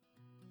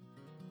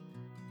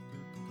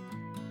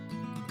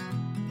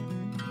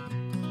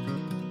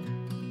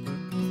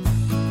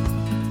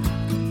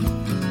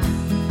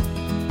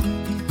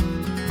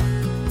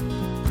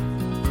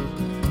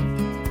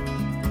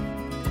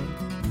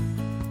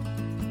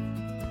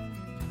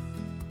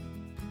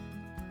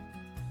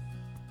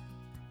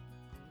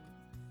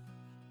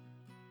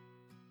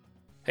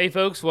Hey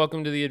folks,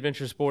 welcome to the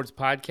Adventure Sports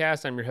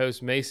Podcast. I'm your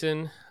host,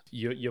 Mason.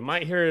 You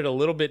might hear it a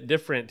little bit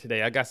different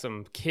today. I got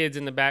some kids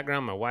in the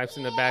background. My wife's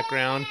in the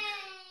background.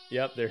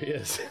 Yep, there he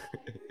is.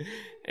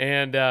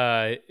 And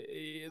I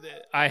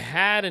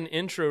had an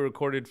intro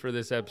recorded for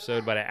this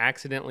episode, but I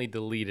accidentally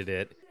deleted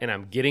it. And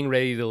I'm getting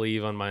ready to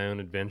leave on my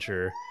own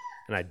adventure.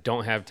 And I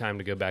don't have time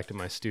to go back to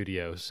my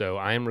studio. So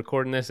I am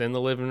recording this in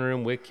the living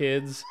room with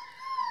kids.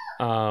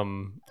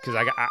 Because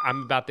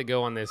I'm about to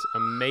go on this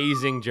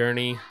amazing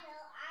journey.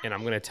 And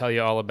I'm going to tell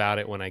you all about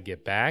it when I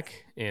get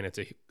back. And it's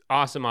an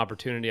awesome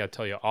opportunity. I'll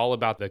tell you all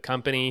about the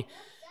company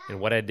and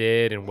what I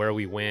did and where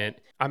we went.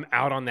 I'm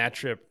out on that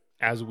trip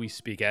as we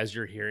speak, as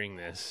you're hearing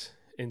this.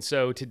 And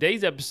so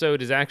today's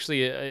episode is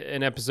actually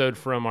an episode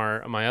from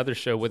my other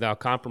show, Without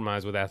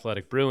Compromise with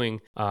Athletic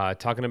Brewing,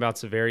 talking about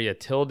Saveria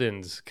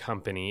Tilden's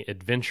company,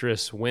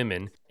 AdventurUS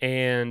Women.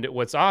 And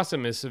what's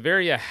awesome is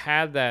Saveria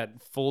had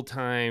that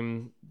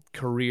full-time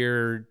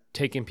career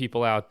taking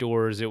people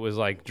outdoors. It was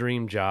like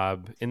dream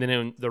job. And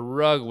then the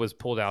rug was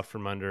pulled out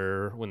from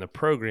under when the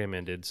program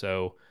ended.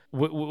 So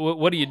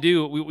what do you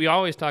do? We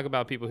always talk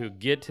about people who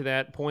get to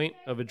that point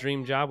of a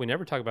dream job. We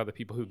never talk about the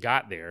people who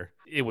got there.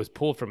 It was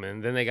pulled from them,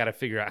 and then they got to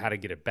figure out how to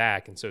get it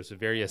back. And so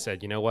Saveria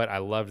said, you know what? I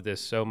loved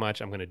this so much.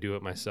 I'm going to do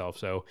it myself.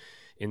 So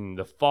in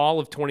the fall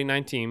of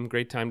 2019,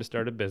 great time to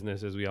start a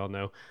business, as we all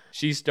know,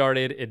 she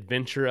started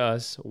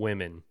AdventurUS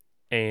Women.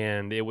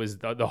 And it was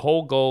the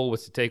whole goal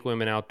was to take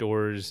women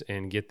outdoors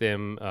and get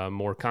them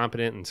more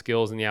competent and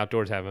skills in the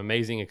outdoors, have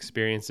amazing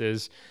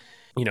experiences.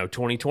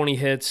 2020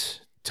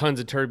 hits,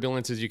 tons of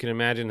turbulence, as you can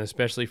imagine,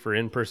 especially for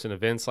in-person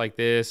events like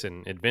this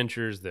and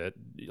adventures that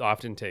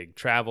often take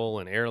travel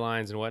and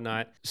airlines and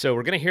whatnot. So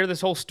we're going to hear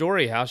this whole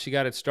story, how she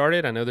got it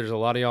started. I know there's a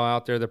lot of y'all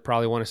out there that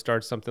probably want to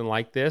start something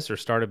like this or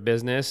start a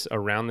business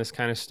around this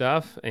kind of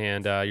stuff.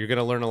 And you're going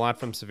to learn a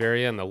lot from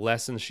Saveria and the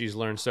lessons she's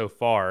learned so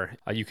far.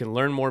 You can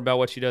learn more about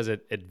what she does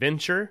at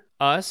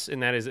AdventurUS,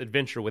 and that is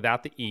adventure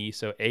without the E,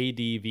 so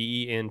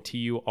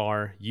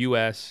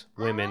AdventurUS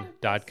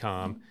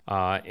women.com.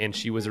 And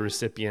she was a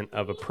recipient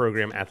of a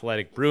program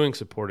Athletic Brewing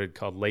supported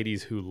called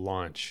Ladies Who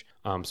Launch.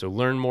 So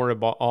learn more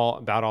about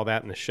all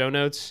that in the show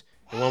notes.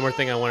 And one more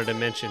thing I wanted to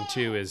mention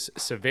too is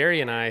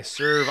Saveria and I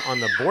serve on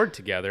the board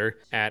together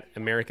at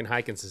American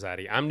Hiking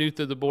Society. I'm new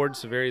to the board.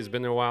 Saveria's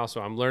been there a while,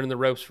 so I'm learning the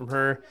ropes from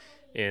her.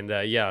 And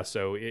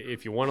so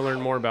if you want to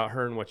learn more about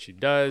her and what she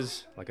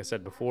does, like I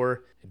said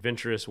before,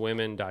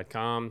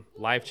 AdventurUSwomen.com,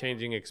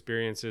 life-changing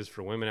experiences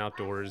for women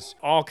outdoors,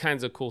 all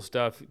kinds of cool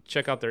stuff.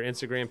 Check out their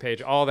Instagram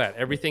page, all that,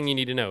 everything you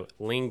need to know,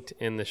 linked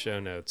in the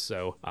show notes.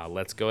 So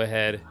let's go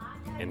ahead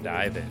and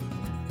dive in.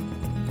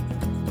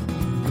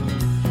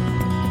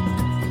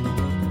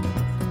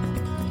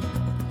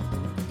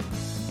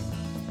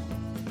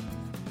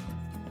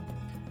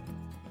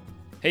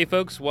 Hey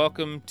folks,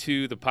 welcome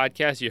to the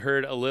podcast. You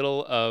heard a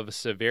little of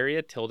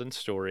Saveria Tilden's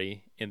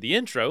story in the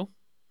intro,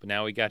 but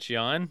now we got you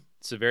on.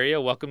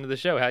 Saveria, welcome to the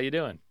show. How you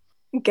doing?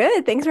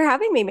 Good. Thanks for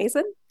having me,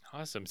 Mason.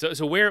 Awesome.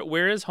 So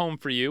where is home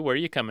for you? Where are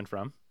you coming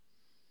from?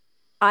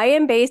 I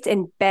am based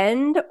in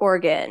Bend,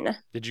 Oregon.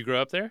 Did you grow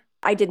up there?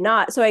 I did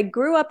not. So I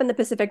grew up in the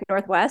Pacific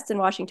Northwest in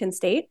Washington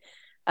State,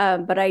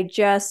 but I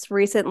just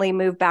recently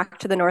moved back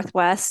to the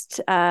Northwest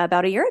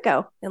about a year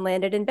ago and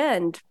landed in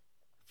Bend.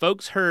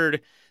 Folks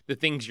heard the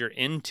things you're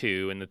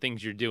into and the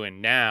things you're doing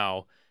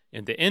now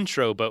in the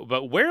intro,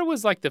 but where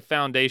was like the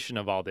foundation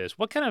of all this?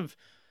 What kind of,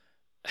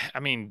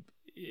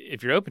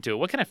 if you're open to it,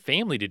 what kind of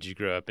family did you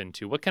grow up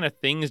into? What kind of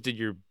things did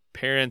your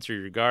parents or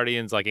your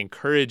guardians like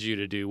encourage you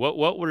to do?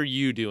 What were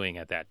you doing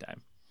at that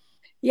time?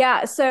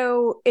 Yeah,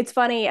 so it's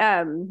funny.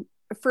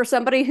 For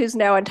somebody whose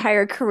now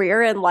entire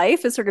career in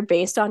life is sort of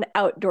based on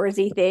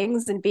outdoorsy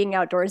things and being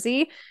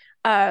outdoorsy,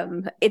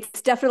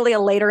 it's definitely a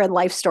later in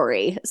life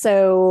story.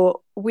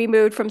 So we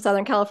moved from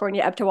Southern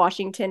California up to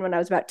Washington when I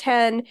was about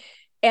 10.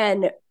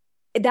 And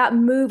that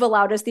move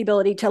allowed us the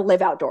ability to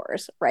live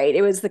outdoors, right?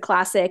 It was the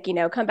classic,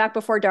 come back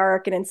before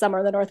dark. And in summer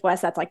in the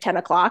Northwest, that's like 10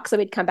 o'clock. So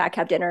we'd come back,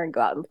 have dinner, and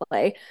go out and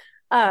play.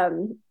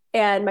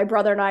 And my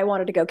brother and I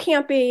wanted to go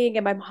camping.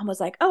 And my mom was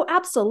like, oh,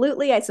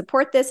 absolutely. I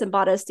support this, and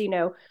bought us,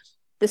 the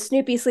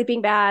Snoopy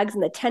sleeping bags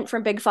and the tent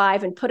from Big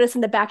Five and put us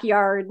in the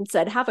backyard and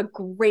said, have a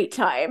great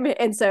time.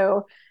 And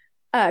so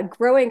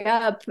growing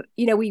up,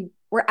 we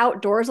were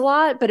outdoors a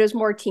lot, but it was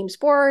more team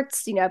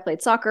sports. I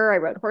played soccer, I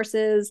rode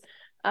horses,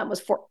 was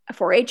a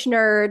 4-H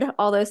nerd,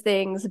 all those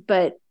things.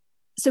 But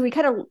so we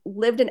kind of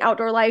lived an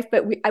outdoor life,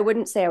 but I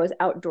wouldn't say I was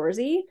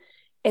outdoorsy.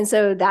 And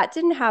so that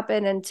didn't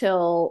happen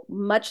until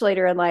much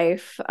later in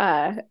life.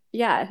 But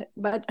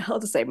I'll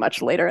just say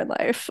much later in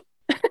life.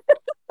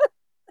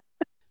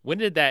 When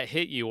did that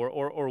hit you,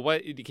 or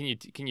what?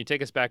 Can you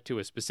take us back to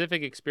a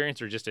specific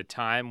experience or just a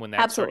time when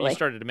that you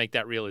started to make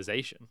that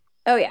realization?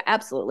 Oh yeah,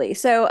 absolutely.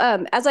 So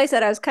as I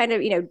said, I was kind of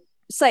I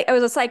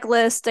was a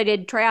cyclist. I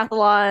did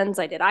triathlons.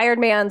 I did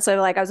Ironman. So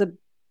like I was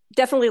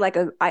definitely like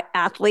a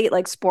athlete,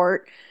 like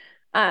sport.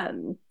 I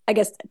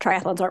guess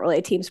triathlons aren't really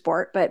a team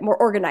sport, but more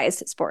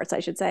organized sports, I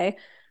should say.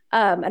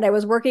 And I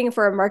was working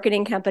for a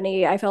marketing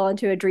company. I fell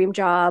into a dream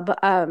job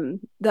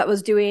that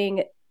was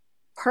doing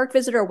park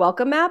visitor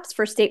welcome maps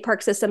for state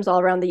park systems all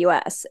around the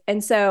US.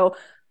 And so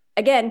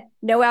again,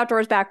 no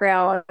outdoors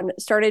background,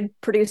 started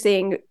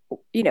producing,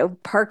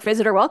 park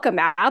visitor welcome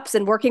maps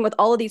and working with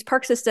all of these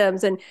park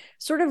systems and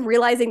sort of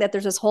realizing that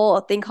there's this whole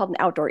thing called an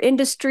outdoor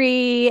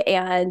industry.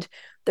 And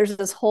there's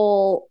this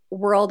whole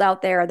world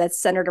out there that's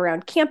centered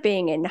around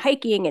camping and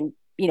hiking and,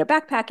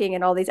 backpacking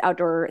and all these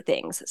outdoor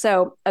things.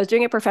 So I was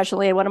doing it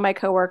professionally. And one of my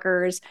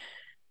coworkers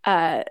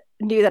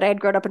knew that I had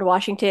grown up in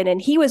Washington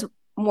and he was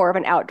more of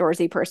an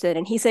outdoorsy person.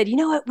 And he said, you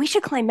know what, we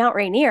should climb Mount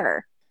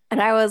Rainier.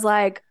 And I was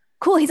like,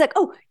 cool. He's like,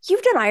 oh,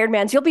 you've done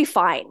Ironmans. You'll be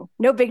fine.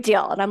 No big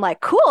deal. And I'm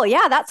like, cool.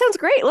 Yeah, that sounds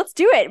great. Let's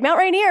do it. Mount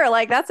Rainier.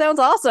 Like, that sounds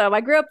awesome.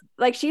 I grew up,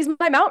 like, she's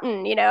my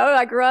mountain,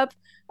 I grew up,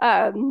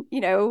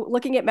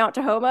 looking at Mount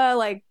Tahoma,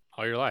 like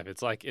all your life.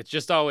 It's like, it's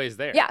just always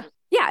there. Yeah.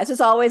 Yeah. It's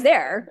just always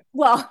there.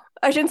 Well,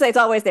 I shouldn't say it's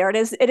always there. It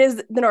is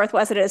the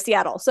Northwest. It is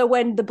Seattle. So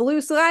when the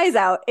blue sky's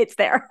out, it's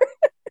there.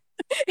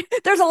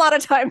 There's a lot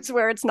of times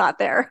where it's not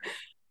there.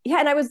 Yeah.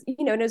 And I was,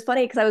 and it was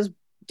funny because I was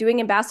doing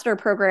ambassador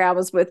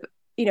programs with,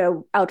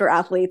 outdoor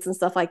athletes and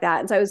stuff like that.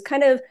 And so I was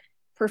kind of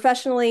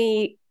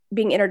professionally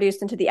being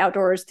introduced into the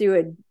outdoors through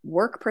a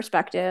work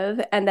perspective.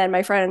 And then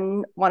my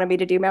friend wanted me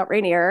to do Mount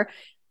Rainier.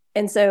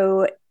 And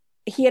so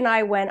he and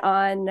I went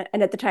on,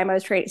 and at the time I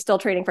was still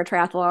training for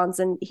triathlons,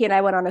 and he and I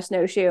went on a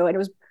snowshoe, and it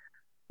was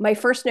my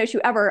first snowshoe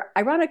ever,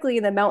 ironically,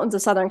 in the mountains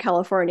of Southern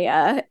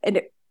California. And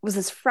it was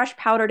this fresh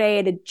powder day.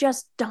 It had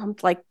just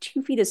dumped like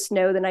 2 feet of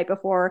snow the night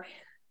before.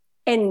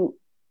 And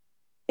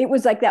it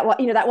was like that,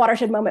 that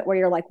watershed moment where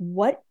you're like,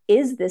 what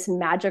is this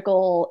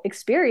magical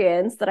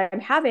experience that I'm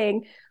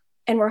having?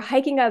 And we're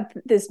hiking up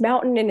this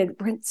mountain and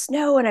we're in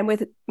snow, and I'm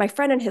with my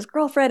friend and his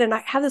girlfriend. And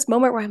I have this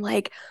moment where I'm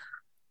like,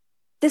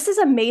 this is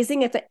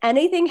amazing. If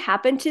anything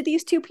happened to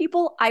these two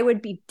people, I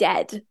would be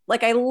dead.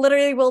 Like, I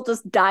literally will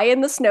just die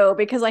in the snow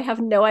because I have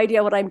no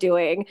idea what I'm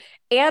doing.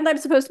 And I'm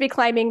supposed to be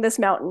climbing this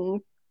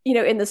mountain,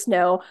 in the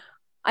snow.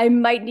 I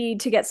might need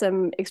to get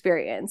some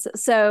experience.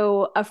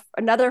 So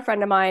another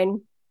friend of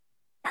mine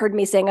heard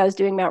me saying I was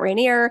doing Mount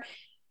Rainier,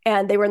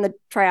 and they were in the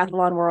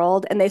triathlon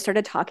world, and they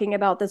started talking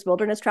about this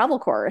wilderness travel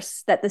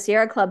course that the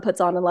Sierra Club puts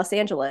on in Los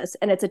Angeles.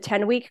 And it's a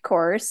 10-week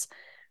course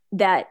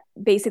that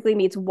basically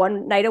meets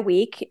one night a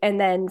week,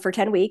 and then for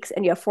 10 weeks,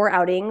 and you have 4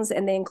 outings,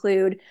 and they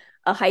include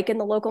a hike in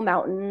the local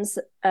mountains,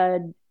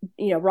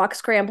 rock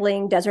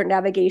scrambling, desert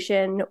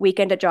navigation,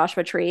 weekend at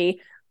Joshua Tree,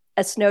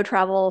 a snow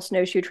travel,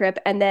 snowshoe trip,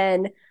 and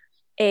then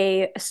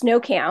a snow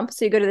camp.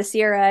 So you go to the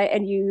Sierra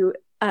and you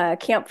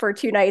camp for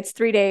 2 nights,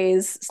 3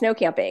 days, snow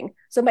camping.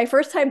 So my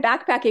first time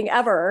backpacking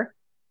ever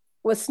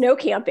was snow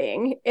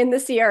camping in the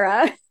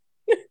Sierra,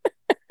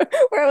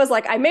 where I was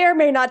like, I may or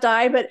may not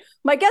die, but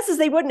my guess is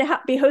they wouldn't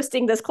be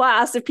hosting this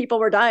class if people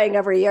were dying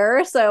every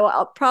year. So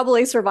I'll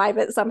probably survive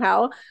it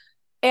somehow.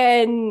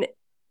 And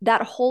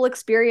that whole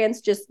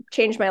experience just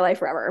changed my life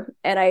forever.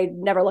 And I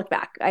never looked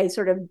back. I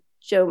sort of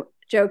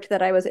joked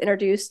that I was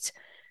introduced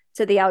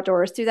to the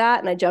outdoors through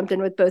that, and I jumped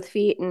in with both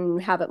feet and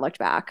haven't looked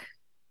back.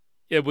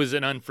 It was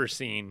an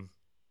unforeseen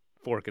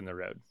fork in the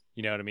road.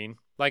 You know what I mean?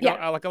 Like,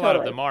 Yeah, like a lot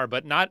of them are,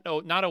 but not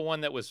a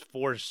one that was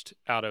forced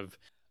out of,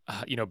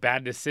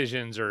 bad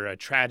decisions or a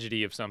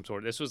tragedy of some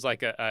sort. This was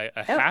like a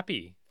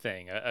happy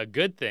thing, a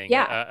good thing,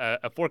 Yeah.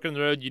 a fork in the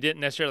road you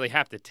didn't necessarily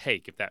have to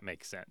take, if that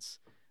makes sense.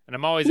 And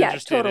I'm always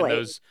interested in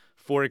those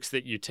forks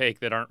that you take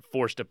that aren't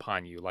forced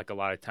upon you, like a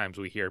lot of times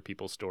we hear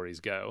people's stories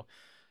go.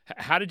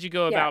 How did you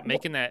go about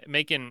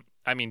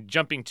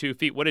jumping 2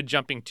 feet? What did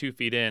jumping 2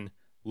 feet in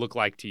look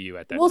like to you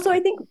at that time? So I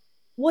think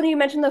when you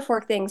mentioned the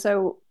fork thing,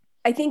 so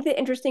I think the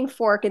interesting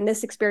fork in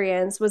this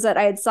experience was that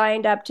I had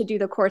signed up to do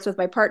the course with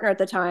my partner at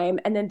the time,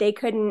 and then they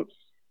couldn't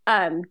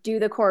do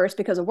the course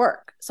because of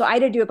work. So I had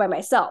to do it by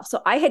myself.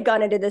 So I had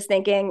gone into this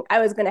thinking I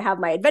was going to have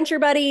my adventure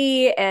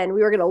buddy and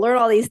we were going to learn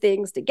all these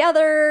things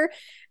together.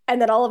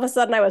 And then all of a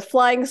sudden I was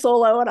flying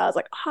solo, and I was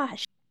like,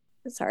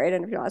 sorry, I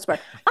didn't know how to swear.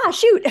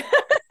 Shoot.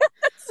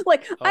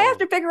 I have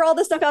to figure all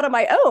this stuff out on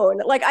my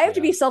own. Like, I have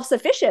to be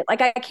self-sufficient. Like,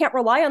 I can't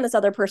rely on this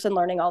other person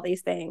learning all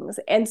these things.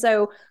 And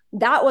so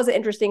that was an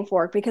interesting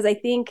fork, because I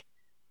think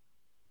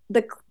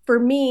for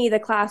me, the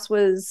course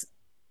was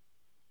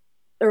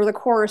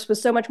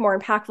so much more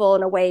impactful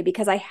in a way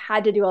because I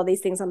had to do all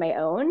these things on my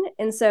own.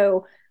 And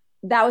so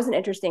that was an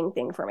interesting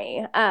thing for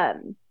me.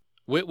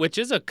 Which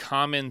is a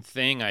common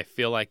thing, I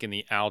feel like, in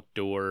the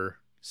outdoor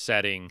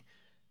setting,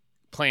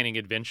 planning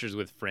adventures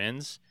with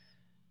friends.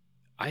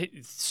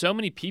 So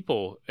many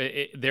people,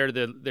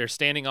 they're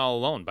standing all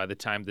alone by the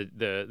time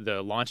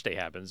the launch day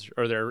happens,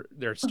 or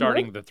they're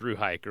starting the through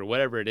hike or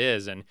whatever it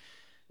is, and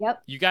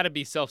you got to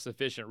be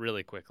self-sufficient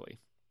really quickly,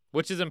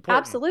 which is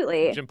important.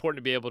 Absolutely, it's important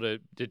to be able to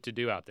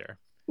do out there.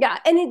 Yeah,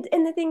 and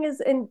the thing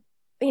is, and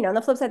on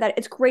the flip side of that,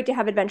 it's great to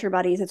have adventure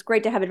buddies. It's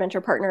great to have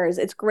adventure partners.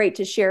 It's great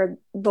to share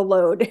the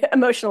load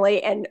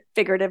emotionally and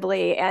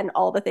figuratively and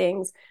all the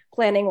things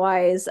planning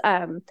wise.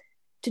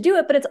 To do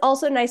it, but it's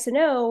also nice to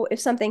know if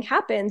something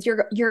happens,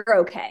 you're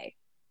okay,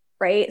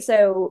 right?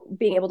 So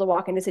being able to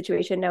walk into a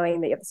situation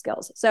knowing that you have the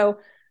skills. So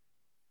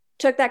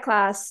took that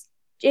class,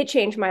 it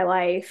changed my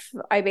life.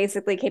 I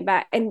basically came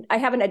back, and I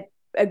have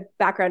a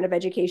background of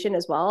education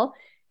as well.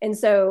 And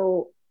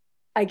so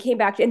I came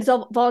back to, and it's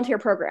a volunteer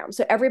program.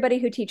 So everybody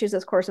who teaches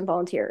this course and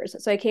volunteers.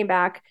 So I came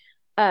back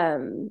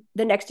the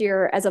next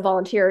year as a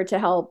volunteer to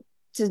help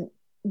to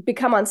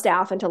become on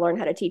staff and to learn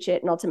how to teach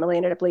it, and ultimately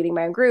ended up leading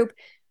my own group.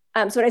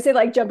 So when I say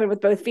like jumping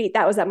with both feet,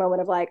 that was that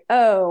moment of like,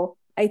 oh,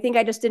 I think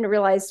I just didn't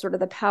realize sort of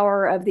the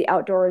power of the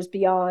outdoors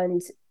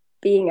beyond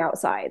being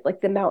outside, like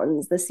the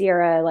mountains, the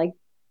Sierra, like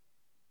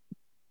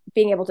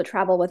being able to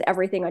travel with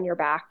everything on your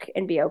back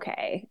and be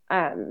okay.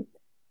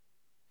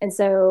 And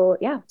so,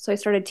 yeah, so I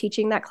started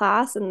teaching that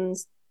class and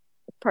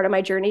part of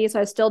my journey. So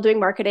I was still doing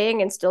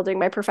marketing and still doing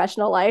my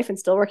professional life and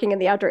still working in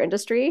the outdoor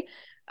industry,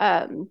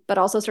 but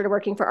also started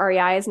working for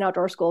REI as an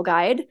outdoor school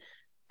guide,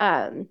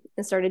 and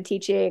started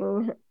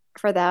teaching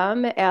for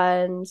them.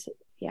 And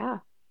yeah.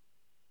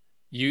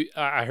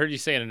 I heard you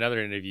say in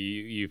another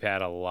interview, you've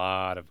had a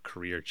lot of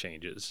career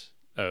changes.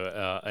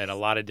 And a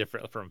lot of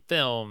different, from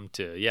film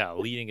to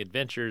leading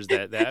adventures.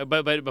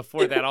 But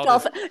before that, all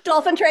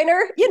dolphin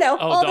trainer,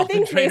 all the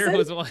things. Dolphin trainer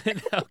was one.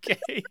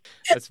 Okay,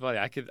 that's funny.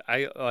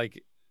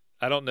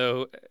 I don't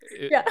know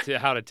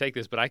how to take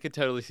this, but I could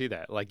totally see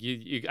that. Like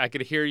I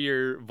could hear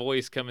your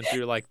voice coming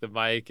through like the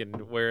mic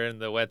and wearing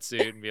the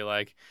wetsuit and be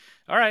like,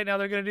 "All right, now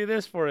they're gonna do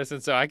this for us."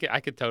 And so I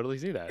could totally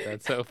see that.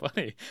 That's so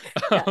funny.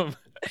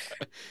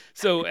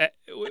 So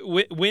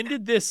when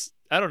did this?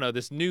 I don't know,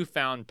 this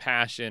newfound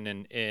passion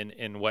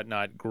and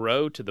whatnot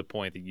grow to the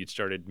point that you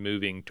started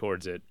moving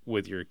towards it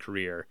with your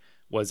career?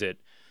 Was it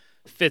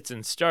fits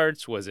and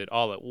starts? Was it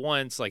all at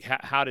once? Like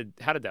how did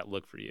that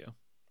look for you?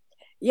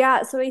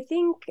 Yeah, so I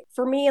think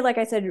for me, like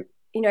I said,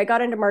 I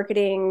got into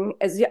marketing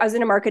as I was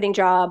in a marketing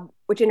job,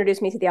 which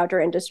introduced me to the outdoor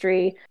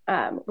industry.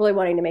 Really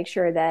wanting to make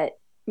sure that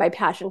my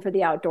passion for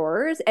the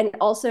outdoors and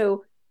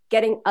also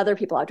getting other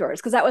people outdoors,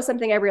 because that was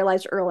something I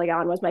realized early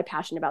on was my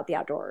passion about the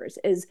outdoors,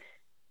 is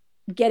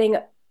getting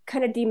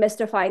kind of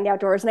demystifying the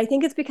outdoors. And I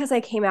think it's because I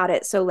came at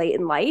it so late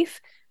in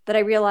life that I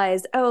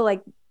realized, oh,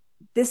 like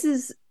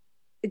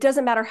it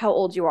doesn't matter how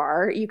old you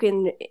are, you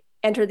can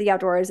enter the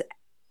outdoors.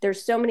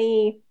 There's so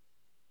many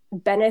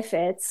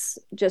benefits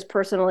just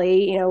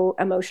personally,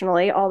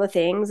 emotionally, all the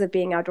things of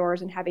being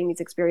outdoors and having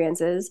these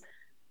experiences,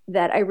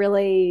 that I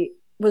really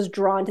was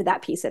drawn to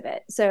that piece of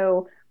it.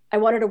 So I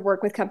wanted to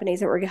work with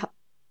companies that were,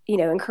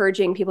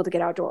 encouraging people to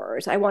get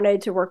outdoors. I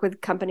wanted to work with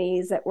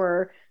companies that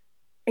were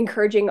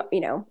encouraging,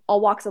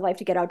 all walks of life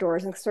to get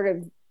outdoors and sort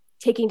of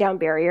taking down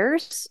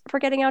barriers for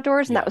getting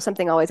outdoors. And that was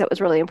something always that was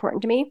really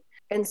important to me.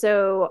 And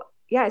so,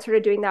 I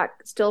started doing that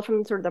still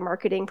from sort of the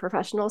marketing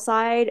professional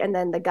side and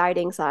then the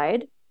guiding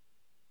side.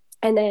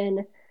 And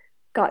then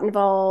got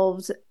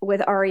involved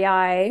with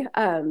REI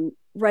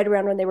right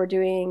around when they were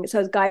doing, so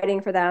I was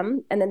guiding for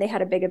them. And then they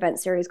had a big event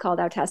series called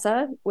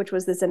Outessa, which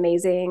was this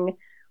amazing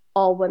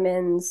all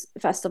women's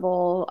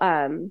festival,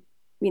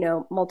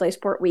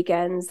 multi-sport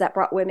weekends that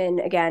brought women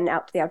again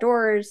out to the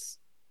outdoors,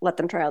 let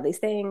them try all these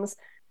things.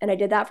 And I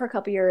did that for a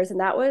couple of years, and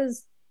that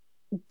was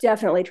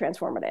definitely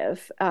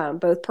transformative,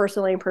 both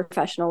personally and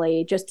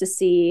professionally, just to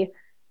see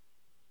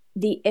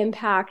the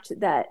impact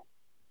that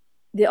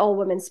the all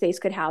women space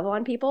could have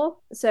on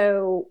people.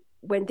 So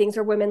when things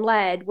are women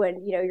led,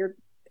 when your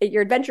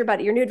adventure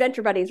buddy, your new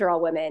adventure buddies are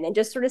all women, and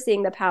just sort of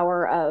seeing the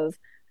power of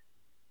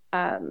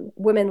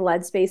women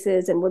led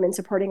spaces and women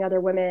supporting other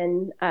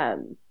women,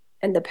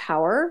 and the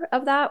power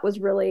of that was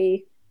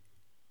really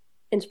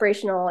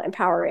inspirational,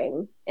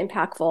 empowering,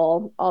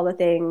 impactful, all the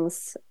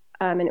things.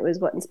 And it was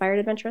what inspired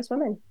Adventurous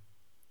Women.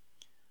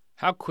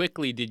 How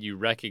quickly did you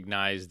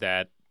recognize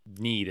that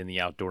need in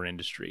the outdoor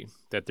industry,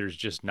 that there's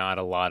just not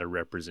a lot of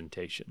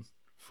representation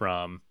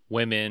from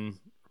women,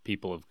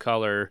 people of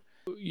color?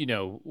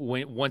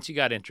 Once you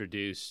got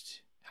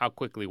introduced, how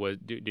quickly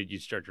did you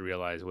start to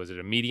realize? Was it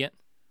immediate?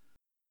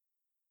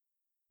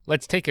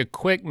 Let's take a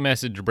quick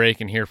message break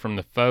and hear from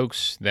the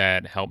folks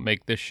that help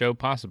make this show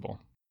possible.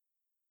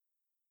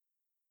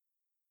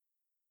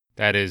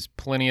 That is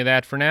plenty of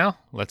that for now.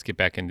 Let's get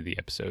back into the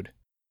episode.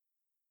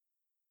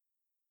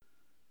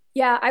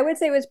 Yeah, I would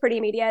say it was pretty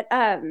immediate.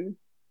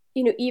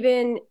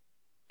 Even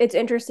it's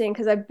interesting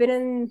because I've been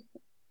in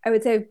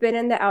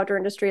the outdoor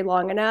industry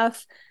long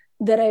enough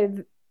that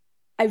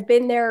I've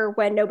been there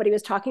when nobody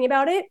was talking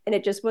about it, and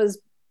it just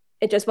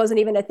wasn't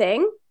even a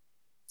thing,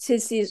 to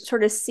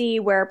see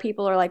where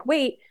people are like,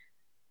 wait,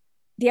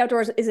 the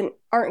outdoors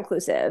aren't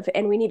inclusive,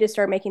 and we need to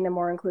start making them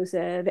more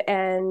inclusive.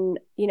 And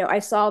I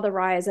saw the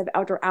rise of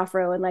outdoor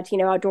Afro and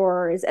Latino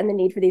outdoors, and the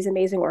need for these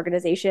amazing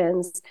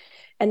organizations,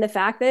 and the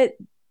fact that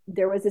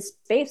there was this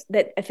space,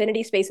 that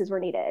affinity spaces were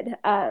needed.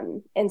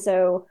 And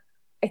so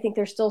I think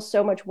there's still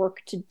so much work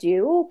to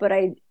do, but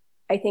I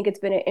think it's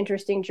been an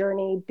interesting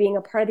journey being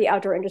a part of the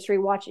outdoor industry,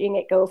 watching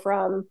it go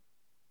from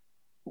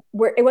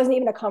where it wasn't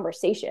even a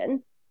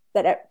conversation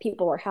that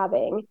people were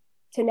having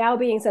to now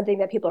being something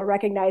that people are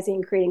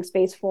recognizing, creating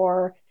space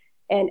for,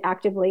 and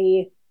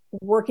actively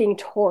working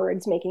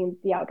towards making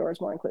the outdoors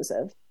more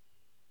inclusive.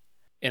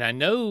 And I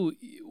know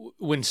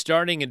when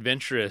starting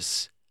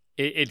AdventurUS,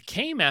 it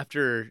came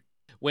after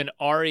when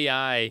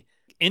REI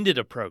ended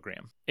a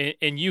program,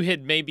 and you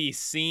had maybe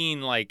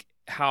seen like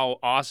how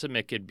awesome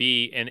it could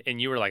be,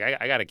 and you were like,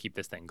 I got to keep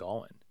this thing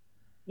going.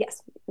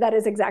 Yes, that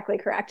is exactly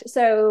correct.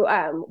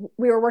 So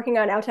we were working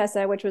on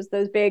Autessa, which was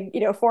those big,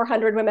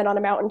 400 women on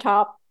a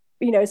mountaintop,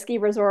 ski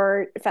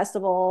resort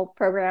festival It's like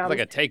programs.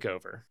 a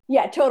takeover.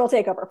 Yeah, total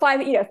takeover.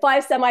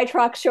 Five semi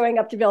trucks showing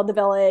up to build the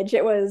village.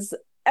 It was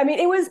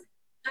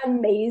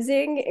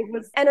amazing. It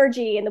was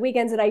energy in the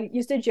weekends. And I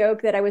used to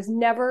joke that I was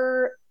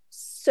never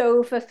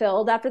so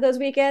fulfilled after those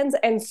weekends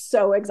and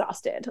so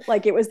exhausted.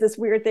 Like it was this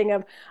weird thing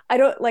of, I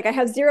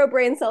have zero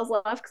brain cells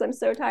left because I'm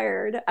so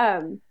tired.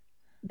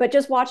 But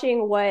just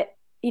watching what,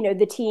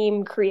 the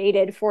team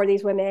created for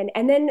these women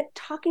and then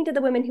talking to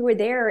the women who were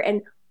there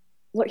and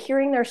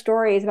hearing their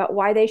stories about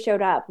why they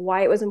showed up,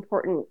 why it was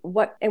important,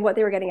 what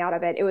they were getting out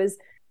of it. It was,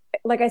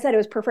 like I said,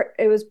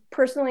 it was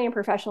personally and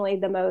professionally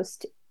the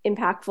most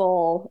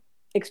impactful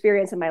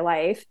experience in my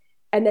life.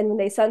 And then when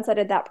they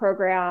sunsetted that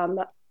program,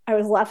 I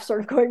was left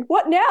sort of going,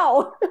 what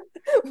now?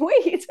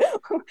 Wait,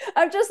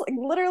 I've just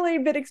literally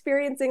been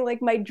experiencing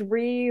my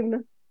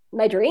dream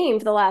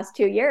for the last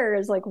 2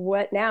 years. Like,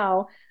 what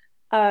now?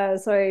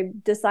 So I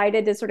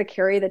decided to sort of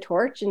carry the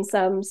torch in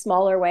some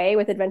smaller way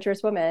with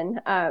Adventurous Women,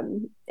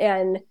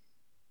 and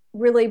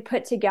really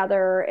put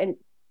together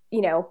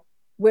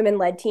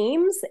women-led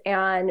teams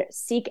and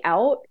seek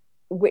out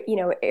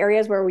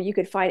areas where you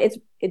could find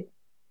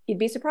you'd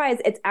be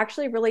surprised. It's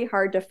actually really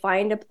hard to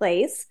find a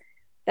place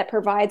that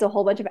provides a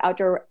whole bunch of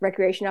outdoor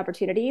recreation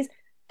opportunities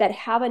that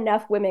have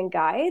enough women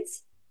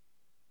guides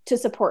to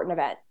support an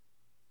event.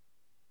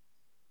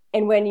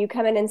 And when you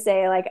come in and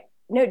say like,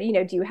 no,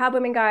 do you have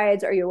women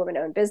guides? Are you a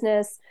women-owned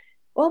business?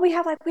 Well, we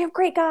have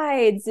great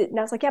guides. And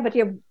I was like, yeah,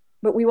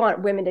 but we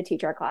want women to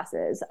teach our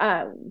classes.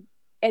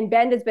 And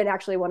Bend has been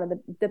actually one of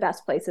the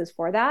best places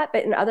for that.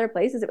 But in other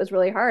places, it was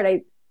really hard.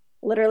 I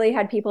literally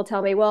had people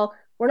tell me, well,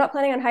 we're not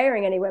planning on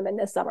hiring any women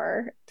this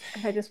summer.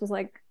 And I just was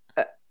like,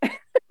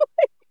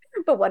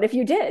 but what if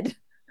you did?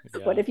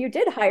 Yeah. What if you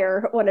did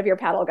hire one of your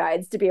paddle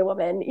guides to be a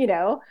woman,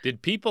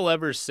 Did people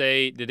ever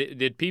say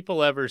did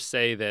people ever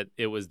say that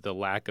it was the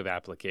lack of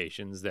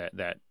applications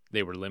that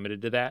they were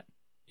limited to that?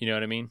 You know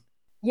what I mean?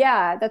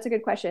 Yeah, that's a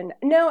good question.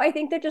 No, I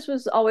think there just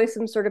was always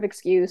some sort of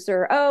excuse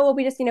or, oh, well,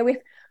 we just,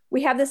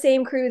 we have the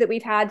same crew that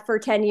we've had for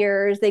 10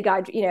 years. They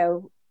guide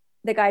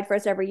for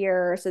us every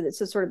year. So that's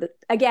just sort of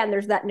again,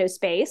 there's that no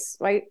space,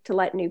 right, to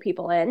let new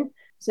people in.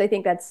 So I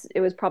think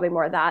it was probably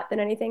more that than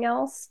anything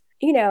else.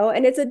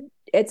 And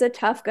it's a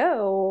tough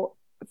go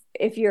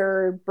if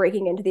you're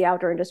breaking into the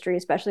outdoor industry,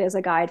 especially as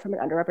a guide from an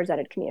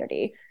underrepresented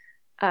community,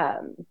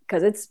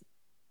 because it's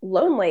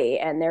lonely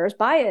and there's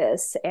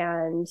bias.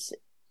 And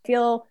I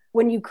feel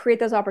when you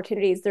create those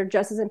opportunities, they're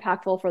just as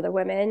impactful for the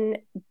women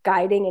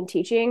guiding and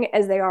teaching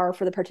as they are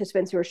for the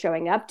participants who are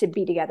showing up to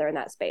be together in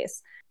that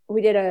space.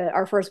 We did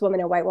our first Women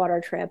in Whitewater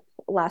trip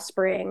last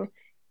spring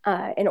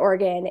in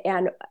Oregon.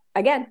 And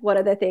again, one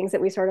of the things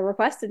that we sort of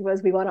requested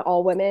was we want an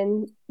all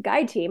women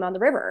guide team on the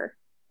river.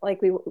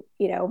 Like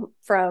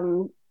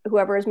from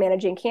whoever is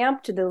managing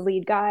camp to the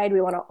lead guide,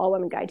 we want an all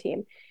women guide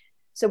team.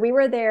 So we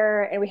were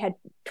there and we had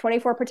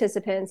 24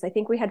 participants. I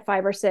think we had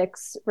 5 or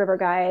 6 river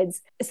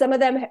guides. Some of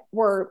them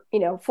were,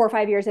 4 or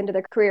 5 years into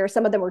their career.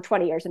 Some of them were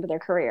 20 years into their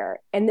career.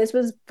 And this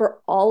was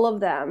for all of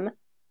them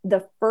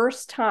the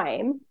first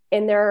time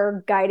in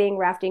their guiding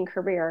rafting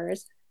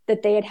careers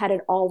that they had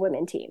an all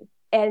women team.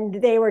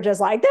 And they were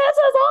just like, this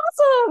is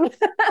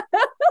awesome.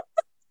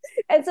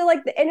 And so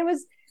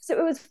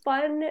it was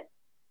fun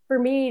for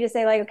me to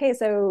say like, okay,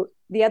 so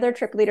the other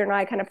trip leader and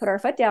I kind of put our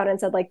foot down and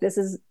said like, this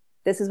is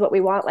what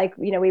we want. Like,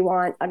 we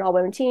want an all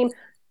women team.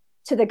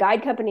 To the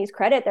guide company's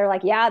credit, they're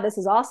like, yeah, this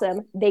is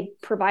awesome. They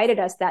provided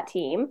us that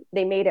team.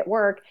 They made it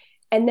work.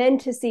 And then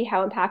to see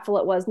how impactful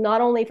it was,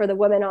 not only for the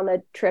women on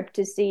the trip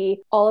to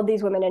see all of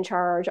these women in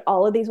charge,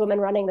 all of these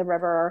women running the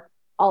river,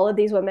 all of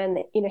these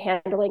women,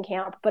 handling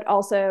camp, but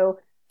also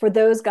for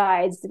those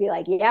guides to be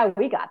like, yeah,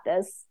 we got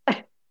this.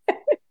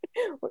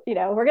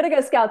 We're going to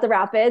go scout the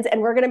rapids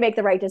and we're going to make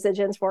the right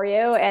decisions for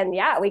you. And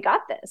yeah, we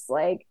got this.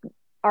 Like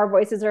all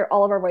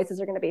of our voices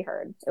are going to be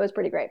heard. It was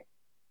pretty great.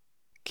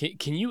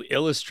 Can you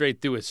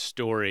illustrate through a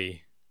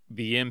story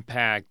the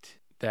impact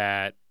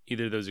that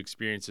either of those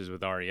experiences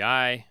with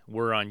REI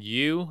were on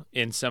you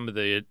and some of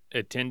the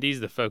attendees,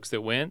 the folks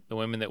that went, the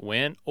women that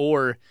went,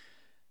 or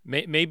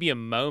maybe a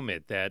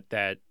moment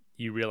that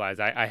you realize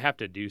I have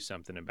to do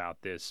something about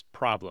this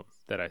problem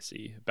that I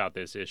see, about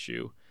this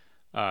issue,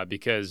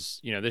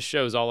 because this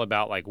show is all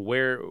about like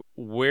where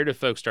do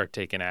folks start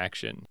taking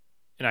action,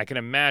 and I can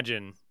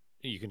imagine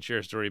you can share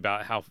a story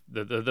about how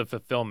the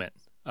fulfillment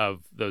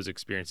of those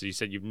experiences. You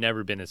said you've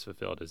never been as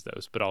fulfilled as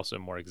those, but also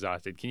more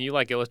exhausted. Can you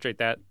like illustrate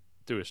that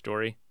through a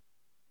story?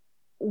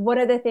 One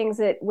of the things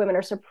that women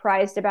are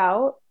surprised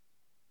about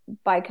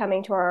by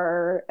coming to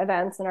our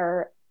events and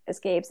our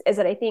escapes is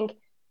that I think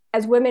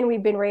as women,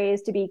 we've been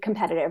raised to be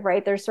competitive,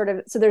 right? There's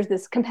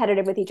this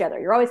competitive with each other.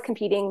 You're always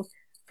competing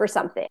for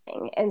something.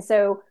 And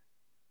so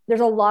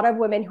there's a lot of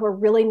women who are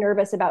really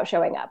nervous about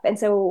showing up. And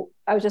so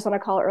I was just on a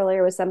call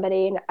earlier with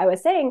somebody and I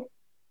was saying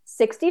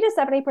 60 to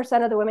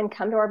 70% of the women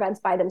come to our events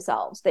by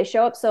themselves. They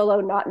show up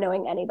solo, not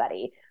knowing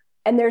anybody.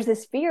 And there's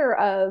this fear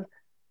of,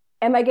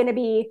 am I going to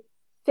be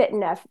fit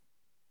enough?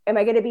 Am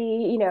I going to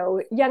be,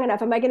 young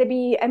enough? Am I going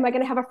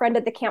to have a friend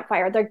at the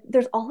campfire?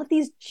 There's all of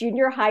these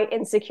junior high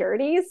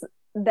insecurities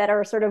that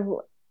are sort of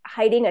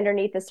hiding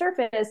underneath the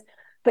surface,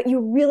 but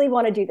you really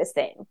want to do this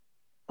thing.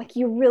 Like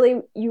you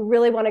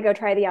really want to go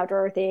try the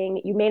outdoor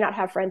thing. You may not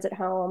have friends at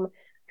home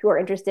who are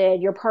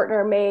interested. Your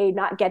partner may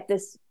not get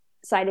this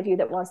side of you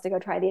that wants to go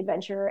try the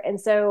adventure.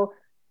 And so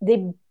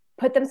they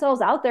put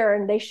themselves out there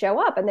and they show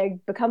up and they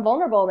become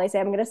vulnerable and they say,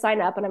 I'm going to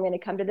sign up and I'm going to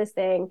come to this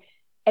thing.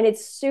 And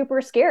it's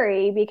super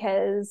scary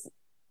because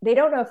they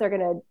don't know if they're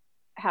going to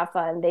have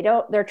fun.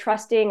 They're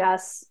trusting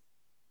us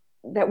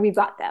that we've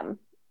got them,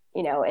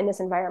 in this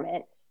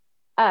environment.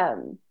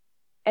 Um,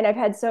 and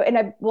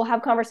I will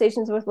have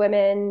conversations with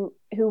women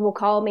who will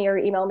call me or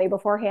email me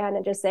beforehand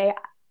and just say,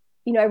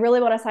 I really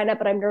want to sign up,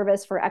 but I'm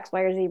nervous for X,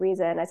 Y, or Z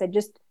reason. I said,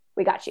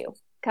 we got you.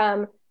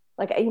 Come.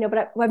 Like,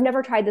 but I've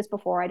never tried this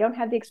before. I don't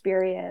have the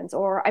experience,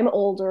 or I'm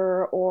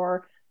older,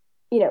 or,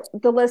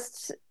 the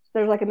list,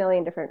 there's like a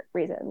million different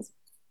reasons.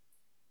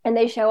 And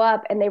they show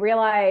up and they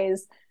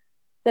realize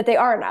that they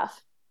are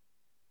enough.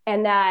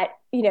 And that,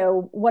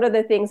 one of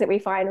the things that we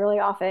find really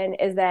often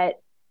is that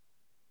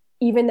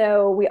even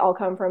though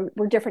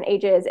we're different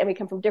ages and we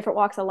come from different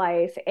walks of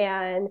life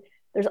and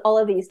there's all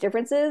of these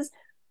differences,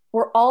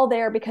 we're all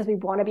there because we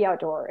want to be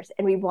outdoors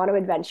and we want to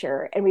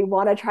adventure and we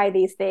want to try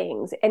these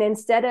things. And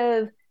instead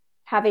of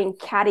having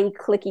catty,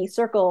 clicky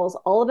circles,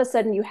 all of a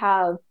sudden you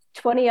have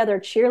 20 other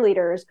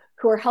cheerleaders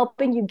who are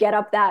helping you get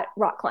up that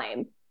rock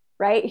climb,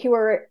 right? Who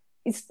are,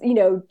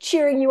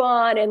 cheering you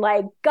on and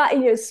like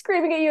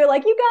screaming at you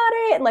like you got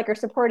it, and like are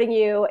supporting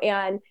you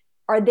and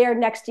are there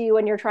next to you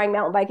when you're trying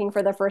mountain biking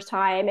for the first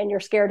time and you're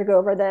scared to go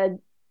over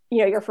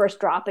your first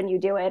drop and you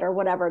do it or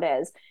whatever it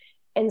is.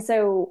 And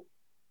so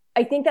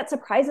I think that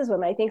surprises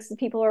women. I think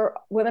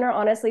women are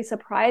honestly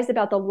surprised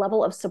about the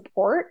level of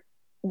support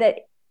that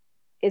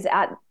is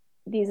at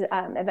these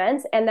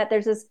events, and that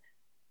there's this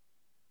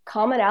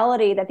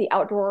commonality that the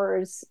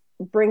outdoors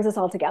brings us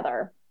all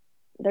together.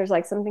 There's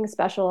like something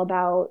special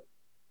about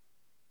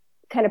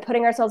kind of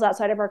putting ourselves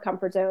outside of our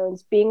comfort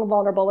zones, being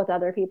vulnerable with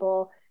other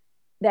people,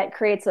 that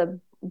creates a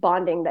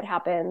bonding that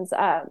happens.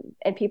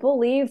 And people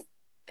leave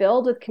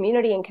filled with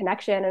community and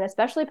connection. And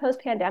especially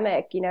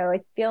post-pandemic,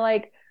 I feel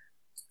like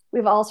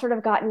we've all sort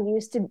of gotten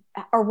used to,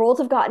 our worlds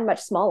have gotten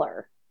much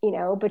smaller,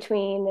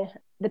 between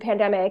the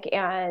pandemic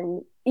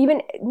and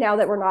even now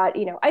that we're not,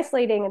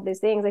 isolating and these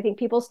things. I think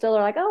people still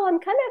are like, oh, I'm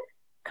kind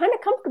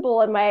of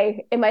comfortable in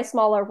my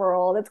smaller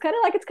world. It's kind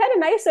of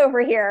nice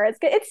over here.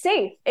 It's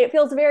safe. It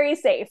feels very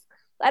safe.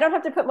 I don't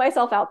have to put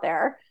myself out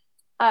there.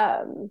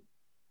 And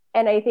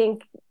I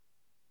think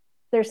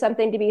there's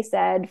something to be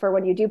said for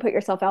when you do put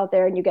yourself out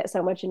there and you get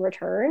so much in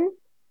return,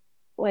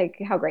 like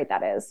how great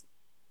that is.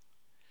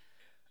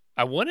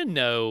 I want to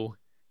know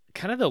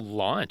kind of the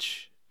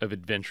launch of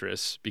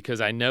AdventurUS,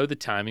 because I know the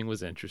timing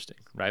was interesting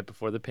right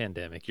before the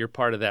pandemic. You're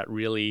part of that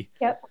really,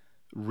 Yep.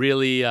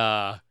 really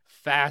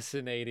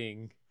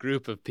fascinating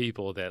group of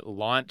people that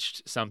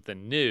launched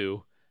something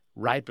new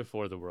right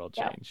before the world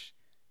changed,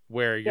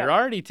 where you're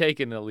already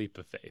taking a leap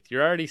of faith.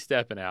 You're already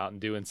stepping out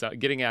and doing something,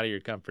 getting out of your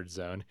comfort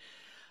zone.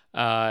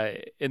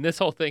 And this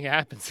whole thing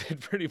happens. It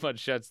pretty much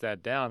shuts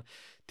that down.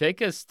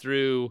 Take us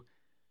through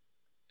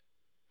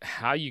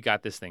how you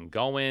got this thing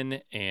going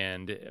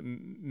and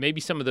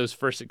maybe some of those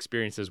first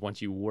experiences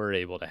once you were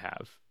able to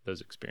have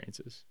those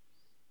experiences.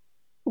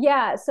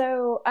 Yeah.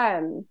 So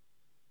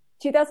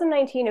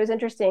 2019, it was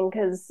interesting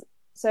because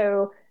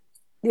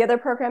the other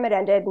program had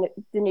ended and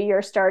the new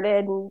year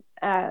started.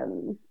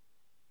 And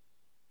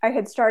I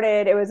had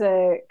started, it was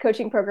a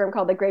coaching program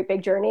called The Great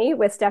Big Journey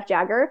with Steph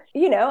Jagger.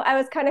 I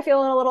was kind of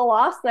feeling a little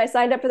lost and I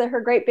signed up for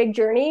her Great Big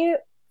Journey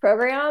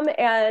program.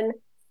 And,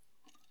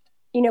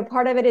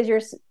 part of it is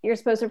you're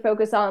supposed to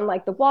focus on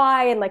like the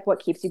why and like what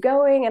keeps you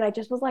going. And I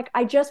just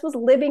was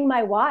living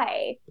my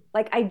why.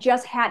 Like I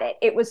just had it.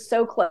 It was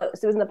so close.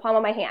 It was in the palm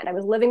of my hand. I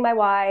was living my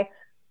why.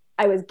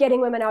 I was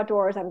getting women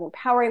outdoors. I was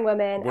empowering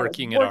women.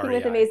 Working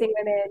with amazing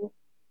women.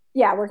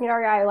 Yeah, working at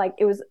REI, like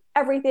it was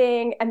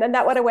everything. And then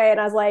that went away, and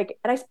I was like,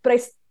 I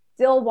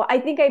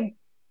think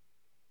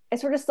I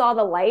sort of saw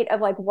the light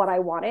of like what I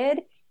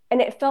wanted,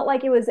 and it felt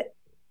like it was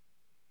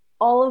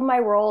all of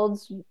my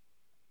worlds,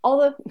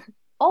 all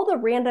the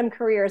random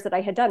careers that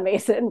I had done,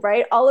 Mason,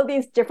 right? All of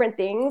these different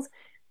things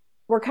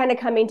were kind of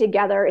coming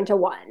together into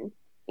one.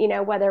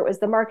 Whether it was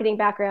the marketing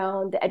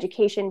background, the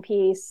education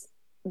piece,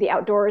 the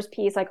outdoors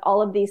piece, like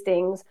all of these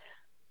things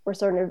were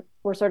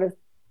sort of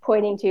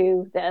pointing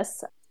to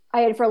this.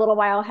 I had for a little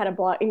while had a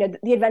blog, the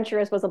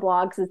AdventurUS was a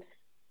blog.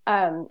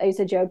 I used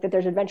to joke that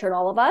there's adventure in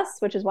all of us,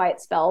 which is why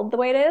it's spelled the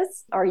way it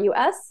is,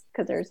 RUS,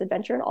 because there's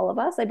adventure in all of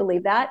us. I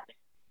believe that.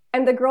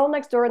 I'm the girl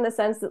next door in the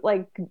sense that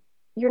like,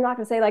 you're not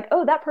going to say like,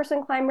 oh, that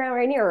person climbed Mount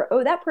Rainier, or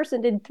oh, that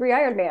person did 3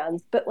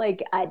 Ironmans, but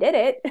like I did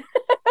it.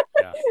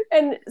 Yeah.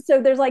 And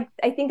so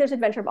I think there's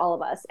adventure of all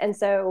of us. And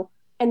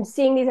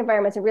seeing these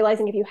environments and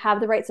realizing if you have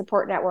the right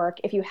support network,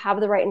 if you have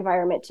the right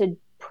environment to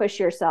push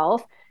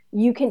yourself,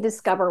 you can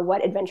discover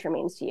what adventure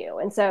means to you.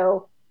 And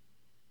so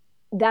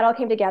that all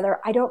came together.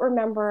 I don't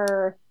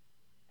remember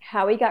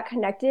how we got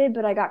connected,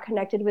 but I got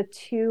connected with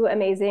two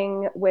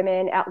amazing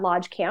women at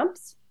lodge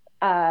camps,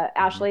 Hmm.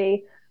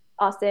 Ashley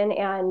Austin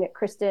and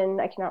Kristen.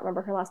 I cannot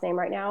remember her last name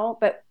right now,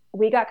 but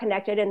we got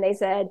connected and they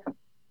said,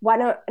 why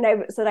don't, and I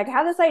said, like, I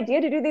have this idea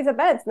to do these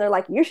events. And they're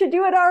like, you should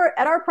do it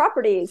at our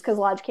properties because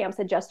lodge camps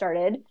had just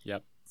started.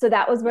 Yep. So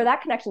that was where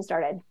that connection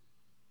started.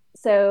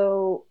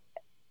 So,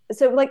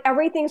 so like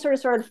everything sort of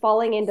started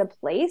falling into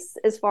place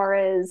as far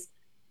as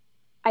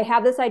I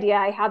have this idea,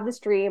 I have this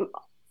dream.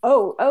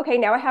 Oh, okay,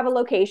 now I have a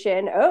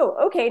location.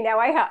 Oh, okay, now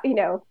I have,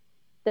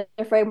 the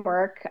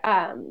framework.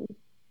 I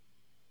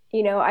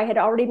had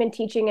already been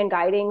teaching and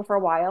guiding for a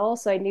while,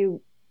 so I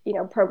knew,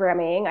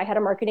 programming. I had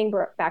a marketing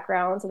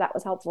background, so that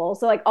was helpful.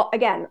 So like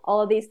again, all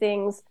of these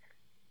things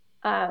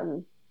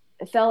um,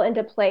 fell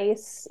into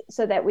place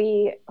so that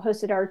we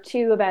hosted our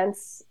two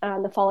events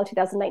in the fall of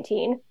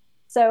 2019.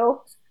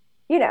 So,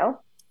 you know,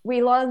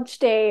 we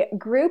launched a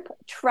group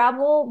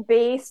travel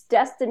based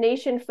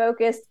destination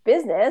focused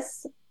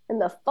business in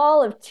the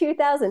fall of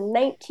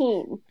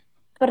 2019.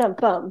 But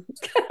bum.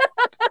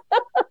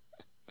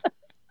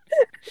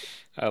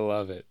 I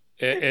love it.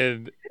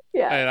 And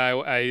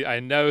Yeah. I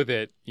know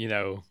that,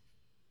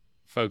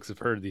 folks have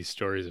heard these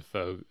stories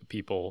of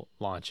people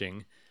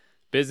launching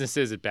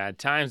businesses at bad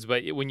times,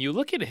 but when you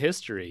look at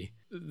history,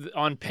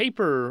 on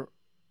paper,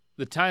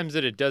 the times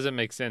that it doesn't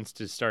make sense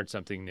to start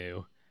something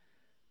new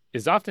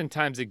is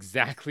oftentimes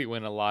exactly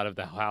when a lot of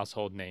the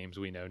household names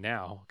we know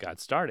now got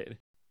started.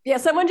 Yeah,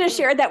 somebody just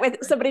shared that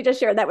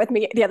with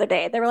me the other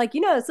day. They were like,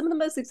 some of the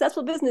most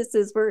successful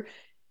businesses were,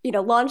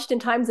 launched in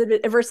times of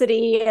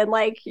adversity and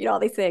like, all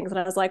these things. And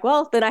I was like,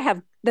 well,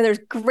 then there's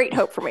great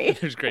hope for me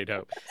There's great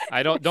hope.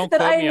 I don't that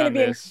quote I'm me going to on be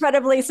this.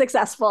 incredibly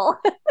successful.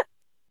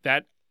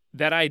 That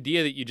that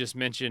idea that you just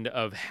mentioned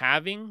of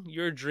having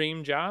your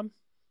dream job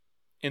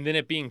and then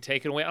it being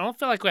taken away. I don't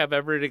feel like I've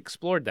ever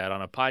explored that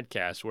on a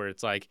podcast where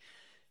it's like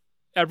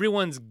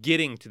everyone's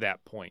getting to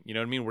that point. You know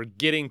what I mean? We're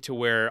getting to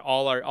where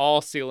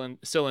all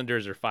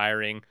cylinders are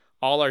firing,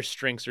 all our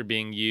strengths are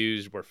being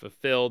used, we're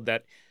fulfilled.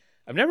 That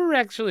I've never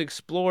actually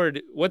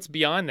explored what's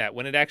beyond that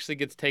when it actually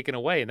gets taken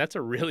away, and that's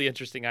a really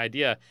interesting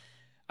idea.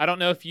 I don't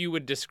know if you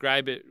would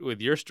describe it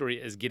with your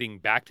story as getting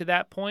back to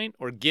that point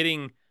or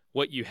getting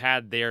what you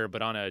had there,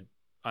 but on a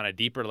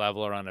deeper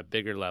level or on a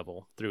bigger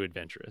level through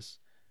AdventurUS.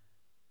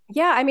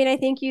 Yeah, I mean, I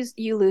think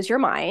you lose your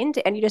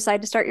mind and you decide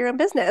to start your own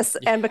business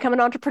Yeah, and become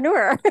an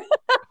entrepreneur.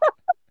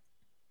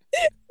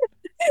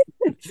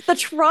 The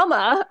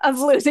trauma of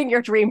losing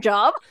your dream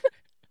job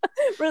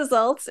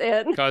results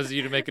in causes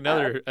you to make uh,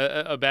 another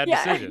a bad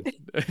yeah. decision.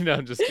 No,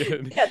 I'm just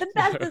kidding. Yeah, the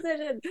best No.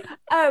 decision.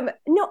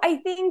 No, I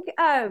think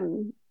I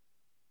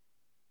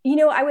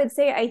would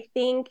say I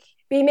think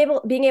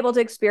being able to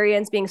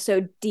experience being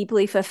so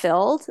deeply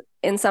fulfilled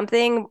in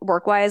something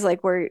work wise,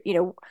 like where,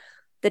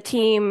 the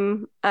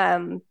team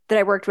that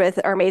I worked with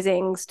are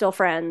amazing, still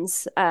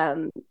friends.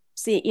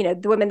 See,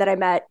 the women that I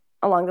met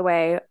along the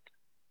way,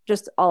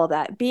 just all of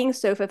that. Being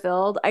so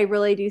fulfilled, I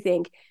really do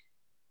think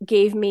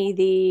gave me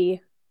the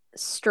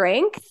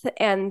strength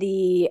and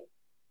the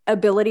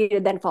ability to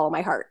then follow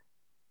my heart,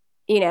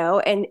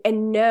 and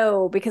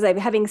know because I've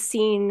having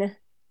seen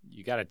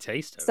You got a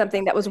taste of it.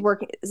 something that was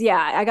working. Yeah,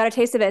 I got a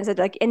taste of it and said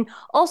like, and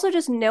also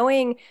just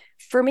knowing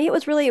for me,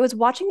 it was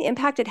watching the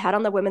impact it had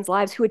on the women's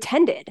lives who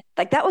attended.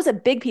 Like that was a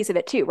big piece of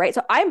it too, right?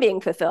 So I'm being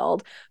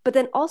fulfilled, but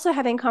then also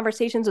having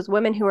conversations with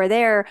women who are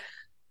there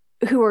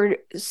who are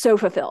so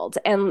fulfilled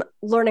and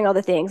learning all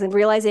the things and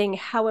realizing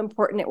how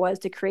important it was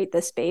to create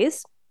this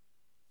space.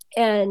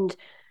 And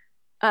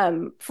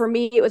for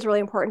me, it was really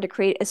important to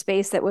create a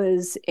space that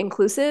was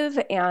inclusive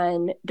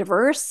and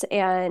diverse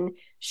and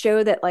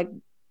show that like,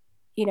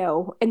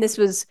 and this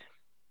was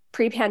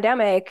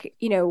pre-pandemic,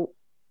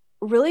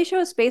 really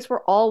show a space where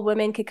all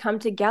women could come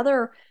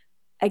together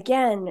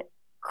again,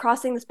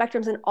 crossing the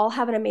spectrums and all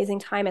have an amazing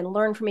time and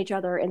learn from each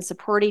other and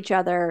support each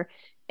other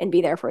and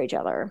be there for each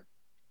other.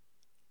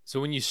 So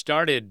when you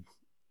started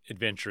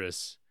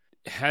AdventurUS,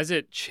 has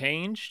it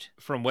changed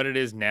from what it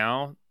is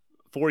now?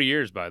 4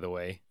 years, by the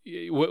way.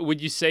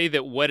 Would you say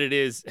that what it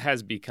is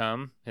has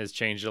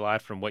changed a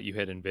lot from what you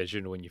had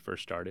envisioned when you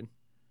first started?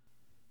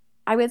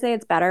 I would say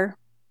it's better.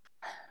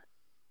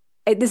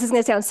 This is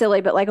going to sound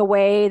silly, but like a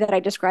way that I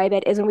describe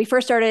it is when we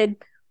first started,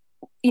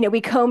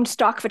 we combed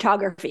stock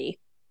photography,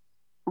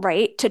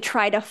 right? To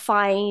try to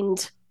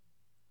find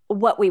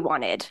what we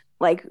wanted.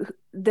 Like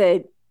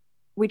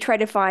we tried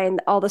to find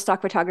all the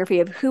stock photography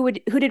of who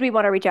did we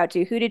want to reach out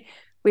to? Who did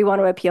we want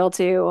to appeal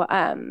to?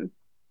 And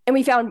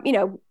we found,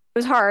 it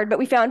was hard, but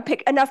we found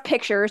enough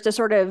pictures to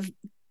sort of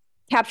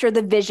capture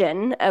the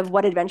vision of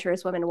what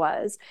Adventurous Woman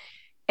was.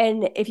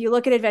 And if you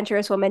look at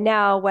Adventurous Woman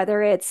now,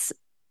 whether it's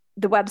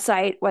the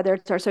website, whether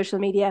it's our social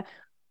media,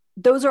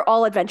 those are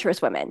all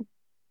adventurous women.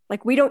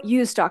 Like we don't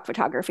use stock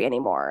photography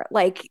anymore.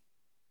 Like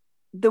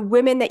the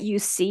women that you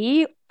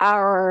see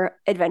are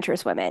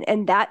adventurous women.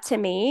 And that to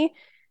me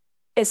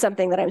is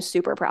something that I'm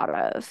super proud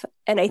of.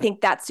 And I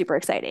think that's super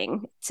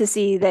exciting to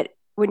see that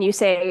when you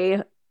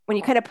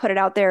kind of put it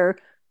out there,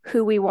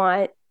 who we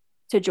want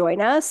to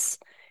join us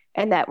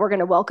and that we're going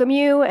to welcome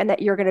you and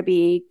that you're going to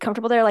be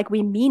comfortable there. Like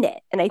we mean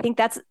it. And I think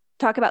that's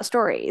talk about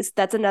stories.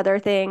 That's another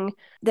thing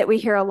that we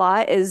hear a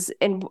lot is,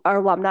 and our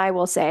alumni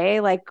will say,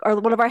 like, or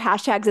one of our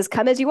hashtags is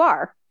come as you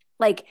are.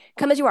 Like,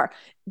 come as you are.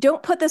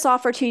 Don't put this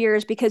off for 2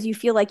 years because you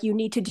feel like you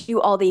need to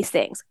do all these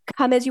things.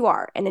 Come as you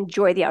are and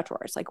enjoy the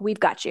outdoors. Like, we've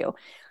got you.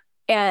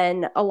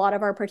 And a lot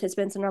of our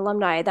participants and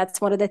alumni,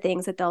 that's one of the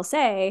things that they'll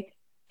say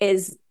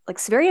is like,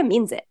 Saveria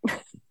means it.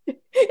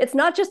 It's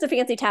not just a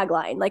fancy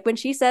tagline. Like when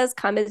she says,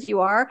 come as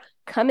you are,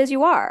 come as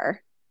you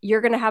are.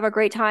 You're going to have a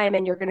great time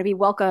and you're going to be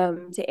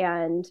welcomed.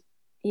 And,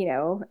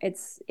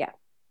 it's, yeah.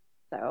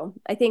 So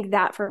I think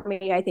that for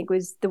me, I think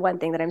was the one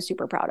thing that I'm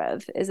super proud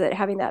of is that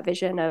having that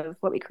vision of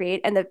what we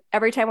create. And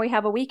every time we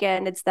have a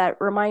weekend, it's that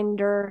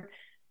reminder,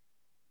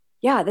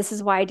 yeah, this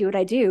is why I do what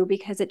I do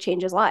because it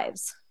changes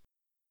lives.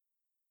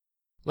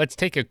 Let's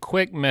take a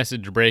quick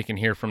message break and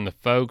hear from the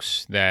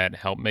folks that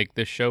help make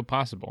this show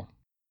possible.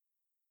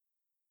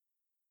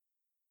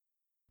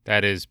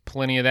 That is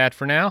plenty of that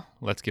for now.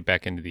 Let's get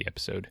back into the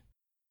episode.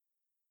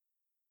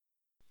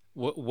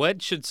 What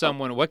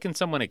can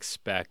someone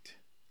expect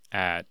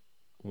at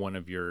one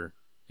of your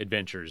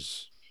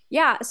adventures?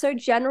 Yeah. So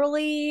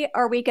generally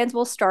our weekends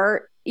will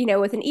start,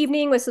 with an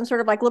evening with some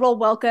sort of like little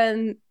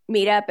welcome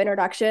meetup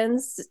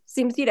introductions.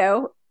 Seems,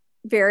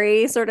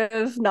 very sort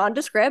of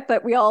nondescript,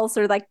 but we all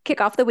sort of like kick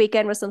off the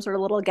weekend with some sort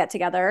of little get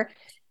together.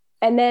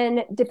 And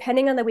then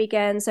depending on the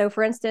weekend, so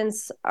for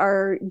instance,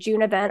 our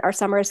June event, our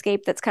summer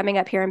escape that's coming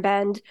up here in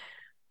Bend,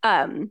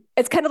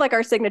 it's kind of like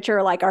our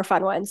signature, like our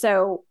fun one.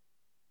 So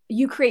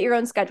you create your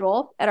own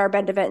schedule at our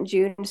Bend event in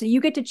June. So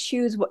you get to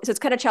choose so it's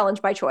kind of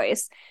challenge by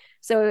choice.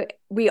 So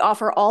we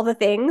offer all the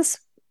things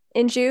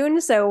in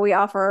June. So we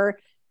offer,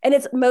 and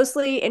it's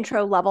mostly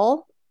intro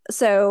level.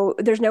 So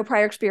there's no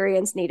prior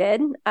experience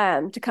needed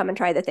to come and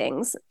try the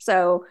things.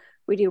 So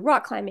we do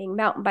rock climbing,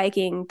 mountain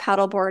biking,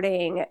 paddle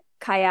boarding,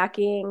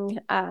 kayaking,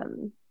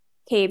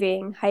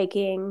 caving,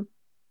 hiking,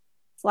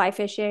 fly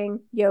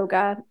fishing,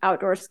 yoga,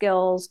 outdoor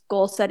skills,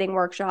 goal setting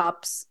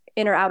workshops,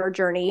 inner outer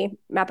journey,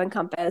 map and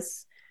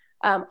compass,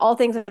 all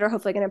things that are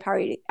hopefully going to empower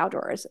you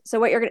outdoors. So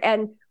what you're going to,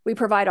 and we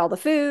provide all the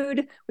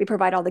food, we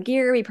provide all the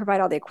gear, we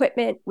provide all the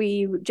equipment.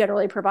 We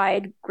generally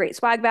provide great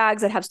swag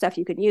bags that have stuff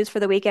you can use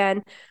for the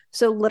weekend.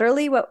 So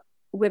literally what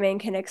women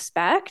can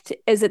expect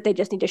is that they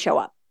just need to show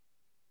up.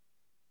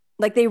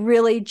 Like they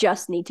really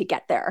just need to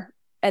get there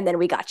and then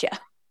we got you.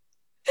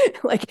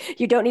 Like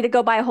you don't need to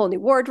go buy a whole new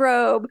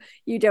wardrobe.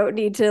 You don't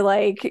need to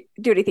like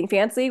do anything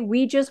fancy.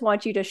 We just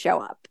want you to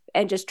show up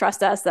and just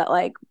trust us that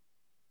like,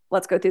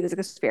 let's go through this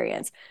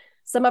experience.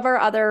 Some of our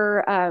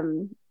other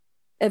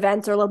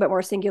events are a little bit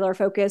more singular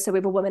focus. So we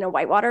have a women in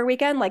whitewater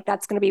weekend. Like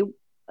that's going to be,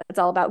 it's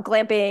all about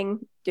glamping,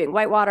 doing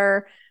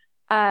whitewater.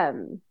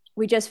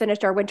 We just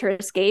finished our winter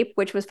escape,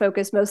 which was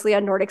focused mostly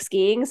on Nordic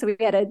skiing. So we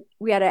had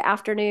an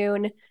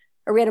afternoon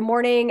or we had a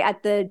morning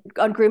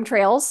on groomed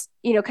trails,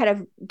 kind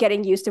of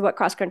getting used to what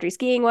cross country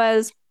skiing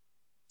was.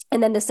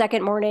 And then the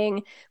second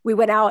morning we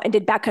went out and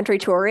did backcountry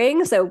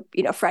touring. So,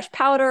 fresh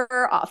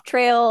powder, off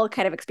trail,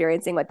 kind of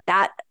experiencing what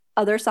that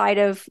other side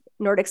of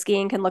Nordic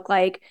skiing can look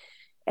like.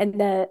 And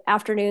the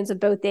afternoons of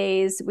both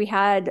days, we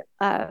had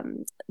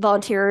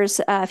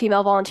volunteers,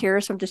 female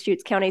volunteers from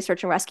Deschutes County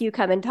Search and Rescue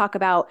come and talk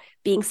about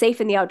being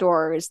safe in the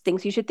outdoors,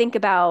 things you should think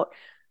about,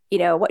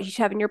 what you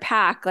should have in your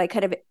pack, like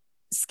kind of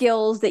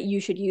skills that you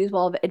should use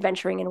while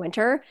adventuring in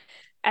winter.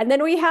 And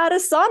then we had a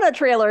sauna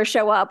trailer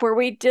show up where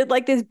we did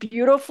like this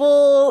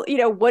beautiful,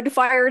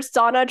 wood-fired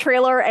sauna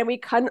trailer and we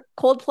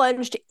cold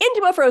plunged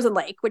into a frozen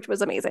lake, which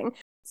was amazing.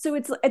 So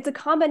it's a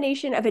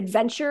combination of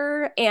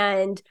adventure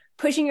and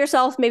pushing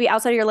yourself maybe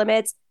outside of your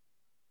limits,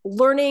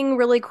 learning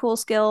really cool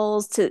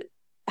skills to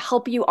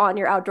help you on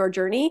your outdoor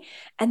journey.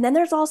 And then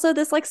there's also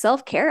this like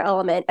self-care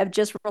element of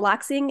just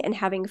relaxing and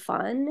having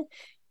fun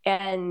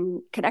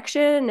and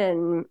connection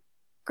and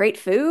great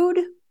food.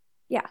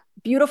 Yeah,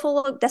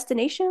 beautiful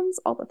destinations,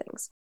 all the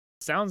things.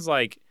 Sounds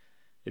like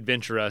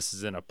AdventurUS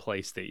is in a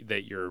place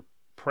that you're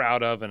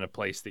proud of and a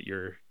place that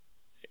you're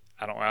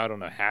I don't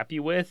know, happy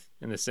with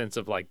in the sense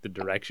of like the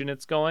direction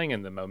it's going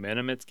and the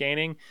momentum it's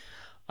gaining.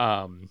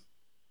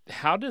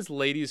 How does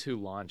Ladies Who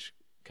Launch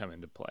come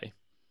into play?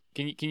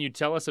 Can you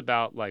tell us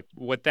about like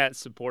what that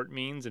support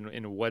means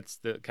and what's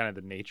the kind of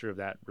the nature of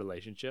that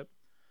relationship?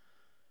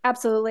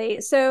 Absolutely.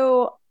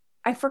 So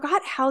I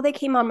forgot how they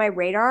came on my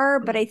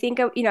radar, but I think,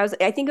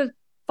 I think of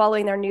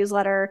following their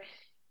newsletter.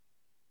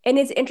 And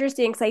it's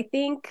interesting because I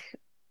think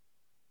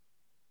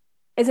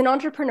as an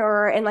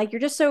entrepreneur and like,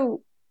 you're just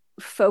so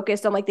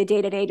focused on like the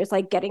day-to-day, just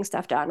like getting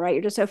stuff done, right?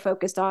 You're just so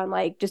focused on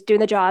like just doing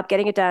the job,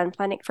 getting it done,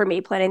 planning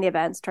the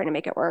events, trying to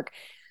make it work.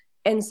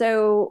 And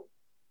so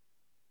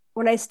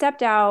when I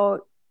stepped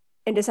out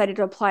and decided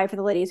to apply for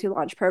the Ladies Who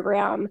Launch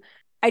program,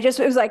 it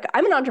was like,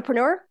 I'm an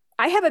entrepreneur.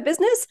 I have a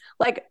business.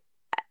 Like,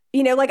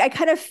 like I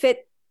kind of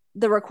fit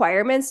the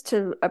requirements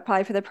to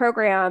apply for the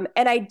program.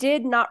 And I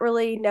did not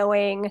really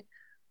knowing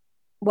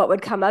what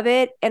would come of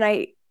it. And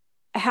I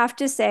have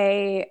to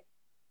say,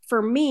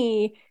 for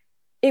me,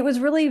 it was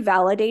really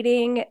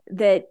validating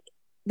that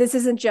this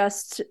isn't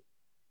just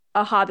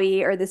a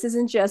hobby, or this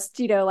isn't just,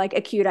 like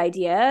a cute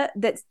idea.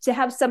 That's to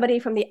have somebody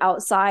from the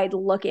outside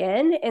look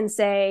in and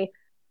say,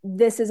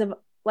 this is a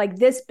like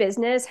this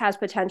business has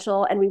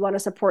potential and we want to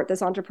support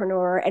this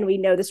entrepreneur and we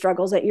know the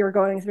struggles that you're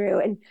going through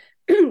and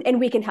and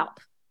we can help,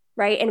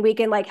 right? And we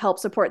can like help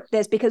support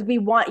this because we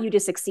want you to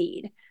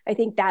succeed. I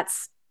think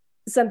that's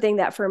something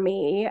that for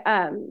me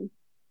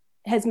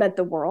has meant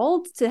the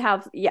world to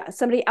have,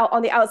 somebody out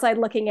on the outside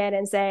looking in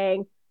and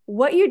saying,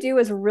 what you do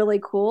is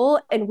really cool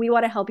and we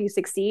want to help you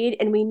succeed.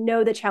 And we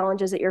know the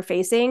challenges that you're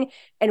facing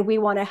and we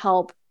want to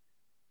help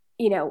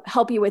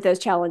you with those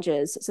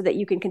challenges so that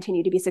you can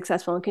continue to be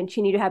successful and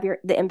continue to have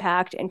the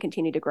impact and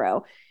continue to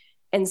grow.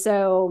 And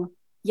so,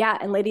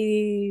 and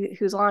Lady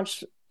Who's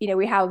Launched,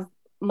 we have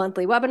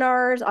monthly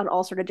webinars on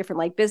all sort of different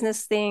like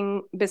business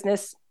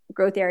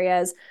growth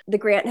areas. The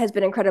grant has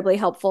been incredibly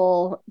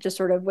helpful just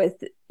sort of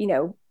with,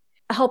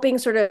 helping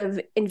sort of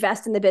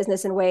invest in the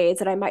business in ways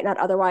that I might not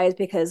otherwise,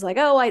 because like,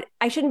 oh,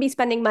 I shouldn't be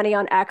spending money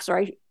on X, or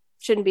I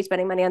shouldn't be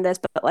spending money on this,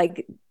 but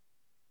like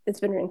it's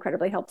been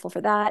incredibly helpful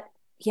for that.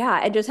 Yeah.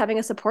 And just having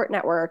a support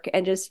network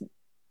and just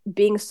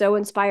being so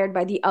inspired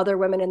by the other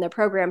women in the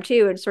program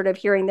too, and sort of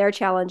hearing their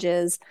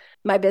challenges.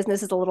 My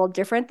business is a little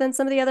different than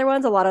some of the other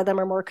ones. A lot of them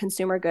are more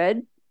consumer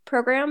good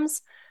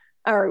programs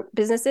or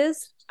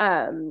businesses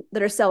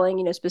that are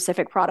selling,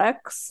 specific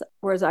products,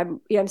 whereas I'm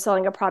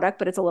selling a product,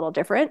 but it's a little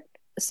different.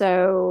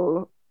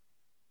 So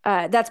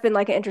that's been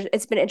like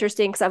it's been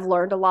interesting because I've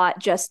learned a lot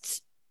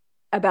just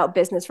about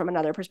business from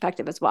another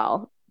perspective as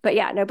well. But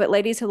but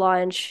Ladies Who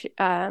Launch,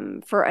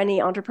 for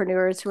any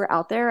entrepreneurs who are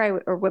out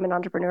there, or women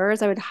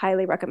entrepreneurs, I would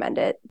highly recommend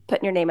it.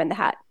 Putting your name in the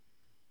hat.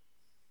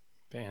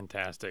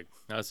 Fantastic.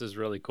 No, this is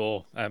really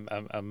cool.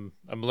 I'm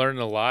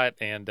learning a lot,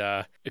 and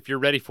if you're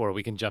ready for it,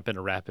 we can jump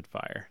into rapid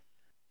fire.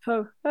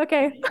 Oh,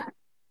 okay.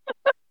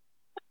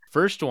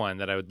 First one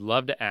that I would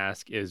love to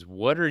ask is,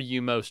 what are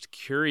you most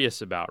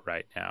curious about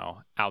right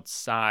now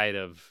outside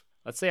of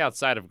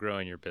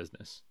growing your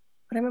business?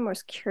 What am I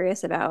most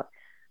curious about?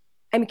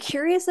 I'm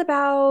curious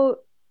about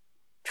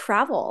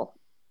travel.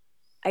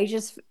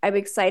 I'm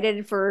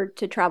excited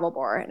to travel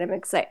more,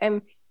 and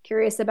I'm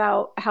curious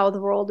about how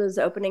the world is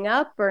opening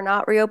up or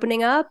not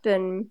reopening up,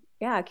 and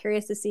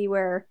curious to see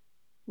where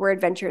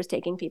adventure is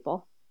taking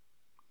people.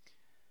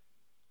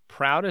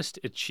 Proudest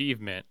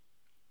achievement,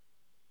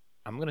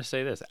 I'm going to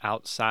say this,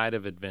 outside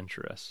of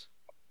AdventurUS.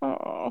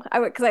 Oh,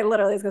 because I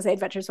literally was going to say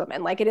Adventurous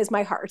Women. Like, it is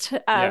my heart.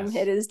 Yes.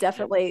 It is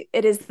definitely,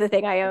 it is the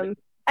thing I am.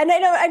 And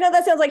I know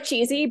that sounds like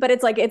cheesy, but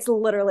it's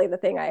literally the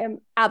thing I am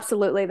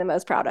absolutely the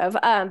most proud of.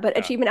 But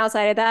achievement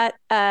outside of that,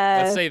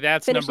 let's say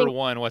that's number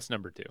one. What's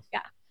number two?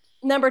 Yeah.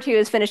 Number two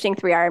is finishing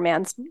 3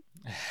 Ironmans.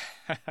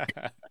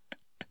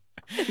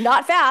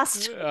 Not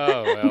fast,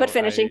 but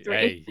finishing 3.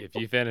 Hey, if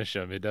you finish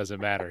them, it doesn't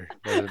matter.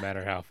 It doesn't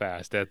matter how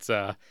fast. That's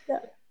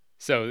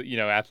So,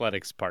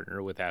 athletics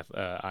partner with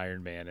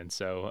Ironman. And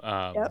so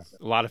a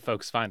lot of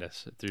folks find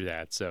us through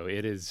that. So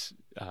it is,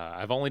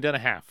 I've only done a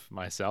half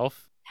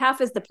myself.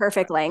 Half is the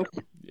perfect length.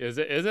 Is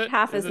it?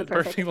 Half is the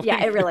perfect length.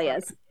 Yeah, it really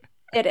is.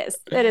 It is.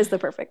 It is the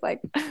perfect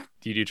length.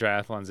 Do you do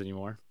triathlons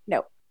anymore?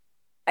 No.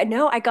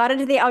 I got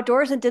into the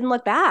outdoors and didn't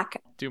look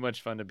back. Too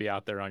much fun to be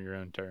out there on your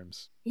own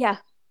terms. Yeah.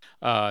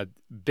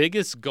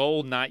 Biggest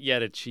goal not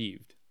yet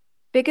achieved.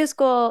 Biggest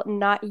goal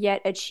not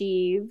yet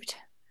achieved.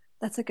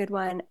 That's a good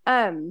one.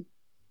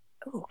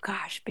 Oh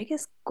gosh,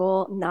 biggest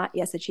goal not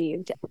yet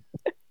achieved.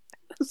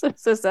 so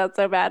sounds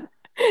so bad.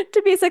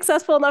 To be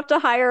successful enough to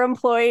hire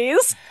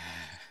employees.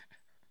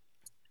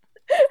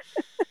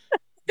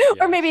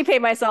 Or maybe pay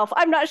myself.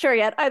 I'm not sure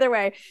yet. Either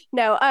way.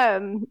 No,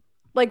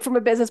 like from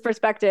a business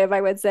perspective,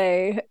 I would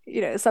say,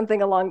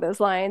 something along those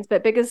lines.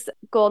 But biggest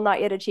goal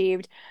not yet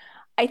achieved.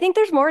 I think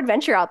there's more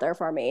adventure out there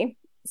for me.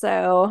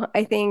 So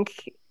I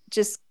think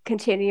just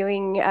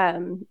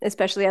continuing,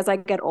 especially as I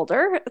get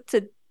older,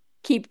 to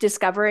keep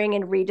discovering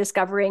and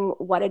rediscovering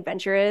what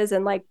adventure is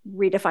and like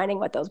redefining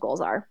what those goals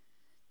are.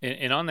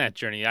 And on that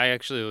journey, I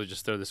actually will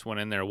just throw this one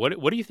in there.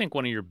 What do you think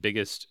one of your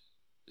biggest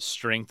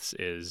strengths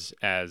is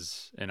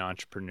as an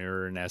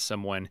entrepreneur and as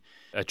someone,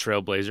 a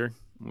trailblazer?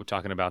 We're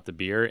talking about the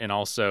beer, and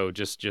also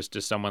just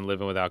as someone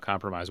living without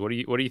compromise. What do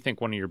you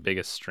think one of your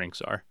biggest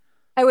strengths are?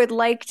 I would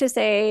like to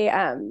say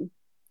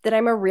that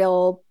I'm a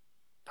real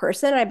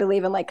person. I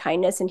believe in like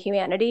kindness and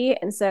humanity.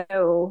 And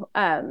so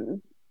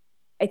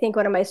I think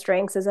one of my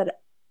strengths is that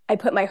I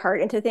put my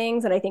heart into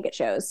things and I think it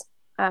shows.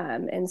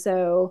 And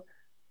so,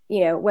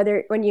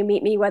 whether you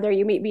meet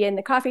me in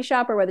the coffee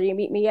shop or whether you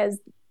meet me as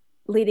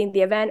leading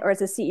the event or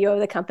as a CEO of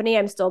the company,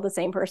 I'm still the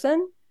same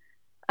person.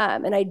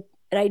 And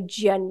I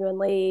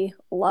genuinely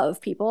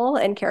love people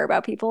and care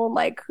about people.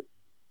 Like,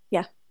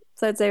 yeah.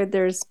 So I'd say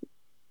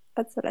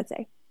that's what I'd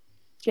say.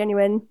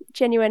 Genuine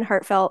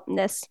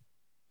heartfeltness.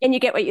 And you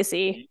get what you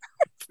see.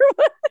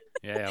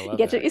 Yeah, I love you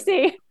get that. what you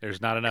see.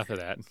 There's not enough of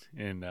that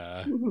in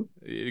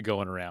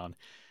going around.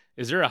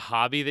 Is there a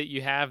hobby that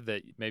you have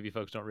that maybe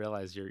folks don't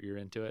realize you're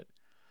into it?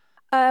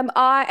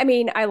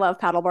 I love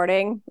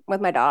paddleboarding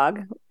with my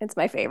dog. It's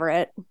my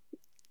favorite.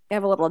 I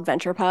have a little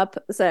adventure pup,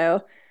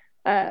 so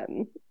I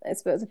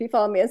suppose if you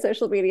follow me on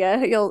social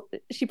media,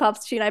 she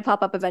and I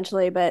pop up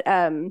eventually. But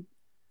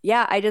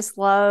yeah, I just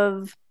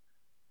love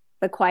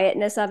the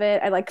quietness of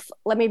it.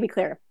 Let me be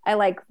clear, I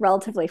like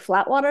relatively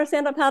flat water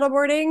stand-up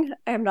paddleboarding.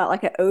 I'm not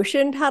like an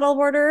ocean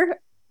paddleboarder.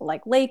 I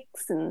like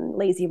lakes and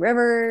lazy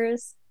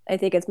rivers. I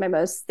think it's my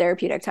most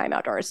therapeutic time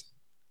outdoors.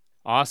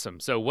 Awesome.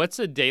 So what's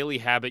a daily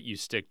habit you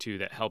stick to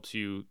that helps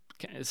you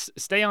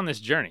stay on this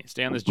journey?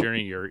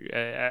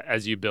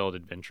 As you build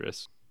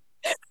AdventurUS.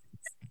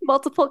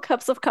 Multiple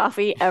cups of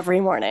coffee every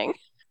morning.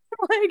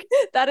 Like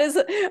that is,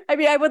 I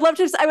mean, I would love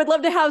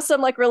to have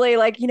some like really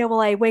like, well,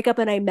 I wake up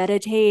and I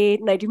meditate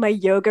and I do my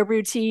yoga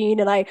routine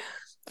and I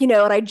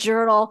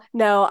journal.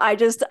 No, I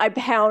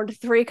pound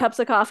 3 cups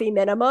of coffee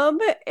minimum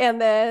and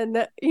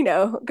then,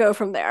 go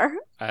from there.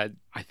 I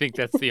think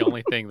that's the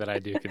only thing that I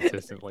do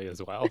consistently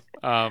as well.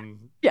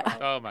 Yeah.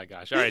 Oh my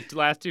gosh. All right.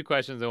 Last 2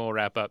 questions and we'll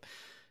wrap up.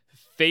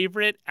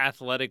 Favorite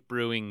athletic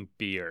brewing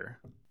beer?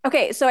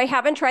 Okay, so I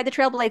haven't tried the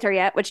Trailblazer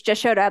yet, which just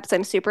showed up, so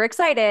I'm super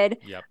excited.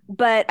 Yep.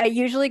 But I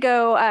usually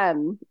go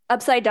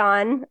Upside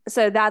Down,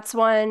 so that's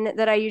one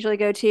that I usually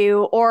go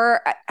to. Or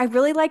I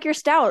really like your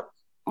stout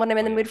when I'm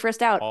in the mood for a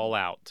stout. All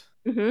Out.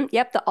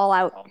 Yep, the All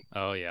Out.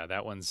 Oh yeah,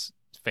 that one's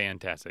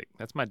fantastic.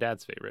 That's my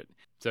dad's favorite.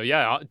 So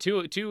yeah,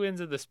 two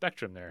ends of the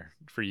spectrum there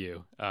for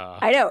you.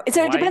 I know.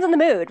 So it depends on the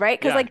mood, right?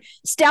 Because like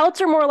stouts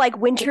are more like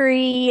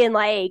wintry and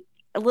like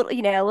a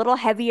little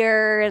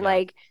heavier and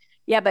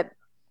but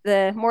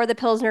the more the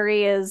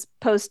Pilsnery is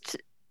post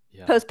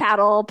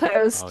paddle,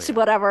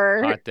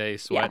 whatever. Hot day,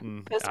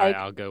 sweating.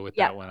 I'll go with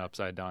that one,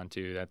 Upside Down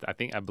too.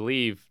 I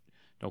believe,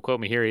 don't quote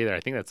me here either. I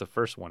think that's the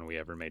first one we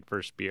ever made,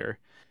 first beer.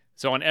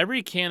 So on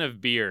every can of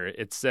beer,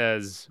 it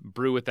says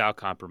brew without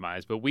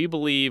compromise. But we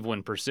believe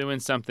when pursuing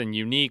something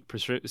unique,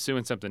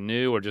 pursuing something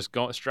new, or just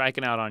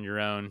striking out on your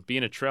own,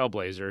 being a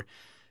trailblazer,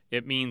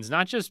 it means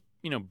not just,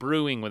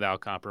 brewing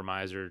without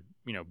compromise or,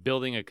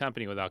 building a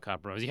company without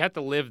compromise. You have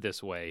to live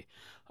this way.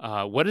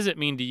 What does it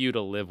mean to you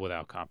to live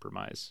without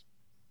compromise?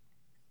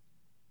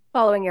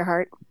 Following your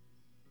heart.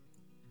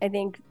 I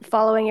think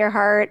following your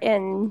heart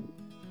and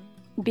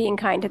being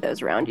kind to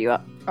those around you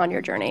on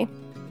your journey.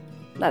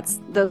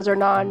 Those are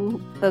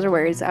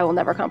words I will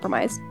never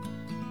compromise.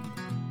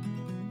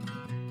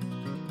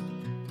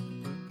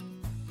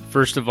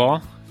 First of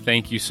all,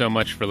 thank you so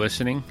much for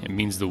listening. It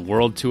means the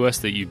world to us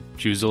that you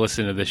choose to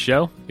listen to this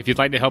show. If you'd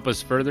like to help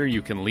us further,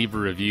 you can leave a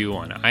review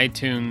on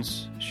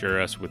iTunes, share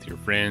us with your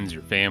friends,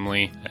 your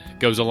family. It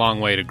goes a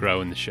long way to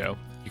grow in the show.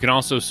 You can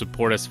also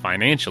support us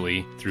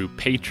financially through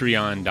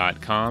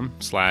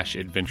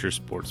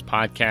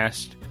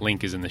patreon.com/adventuresportspodcast.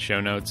 Link is in the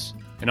show notes.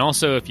 And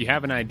also, if you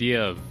have an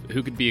idea of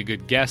who could be a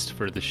good guest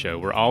for the show,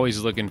 we're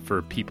always looking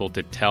for people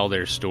to tell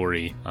their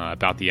story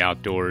about the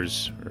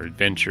outdoors or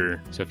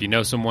adventure. So if you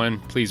know someone,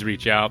 please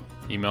reach out.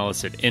 Email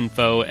us at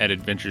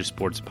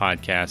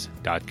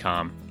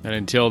info@adventuresportspodcast.com. And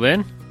until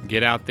then,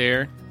 get out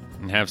there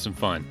and have some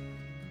fun.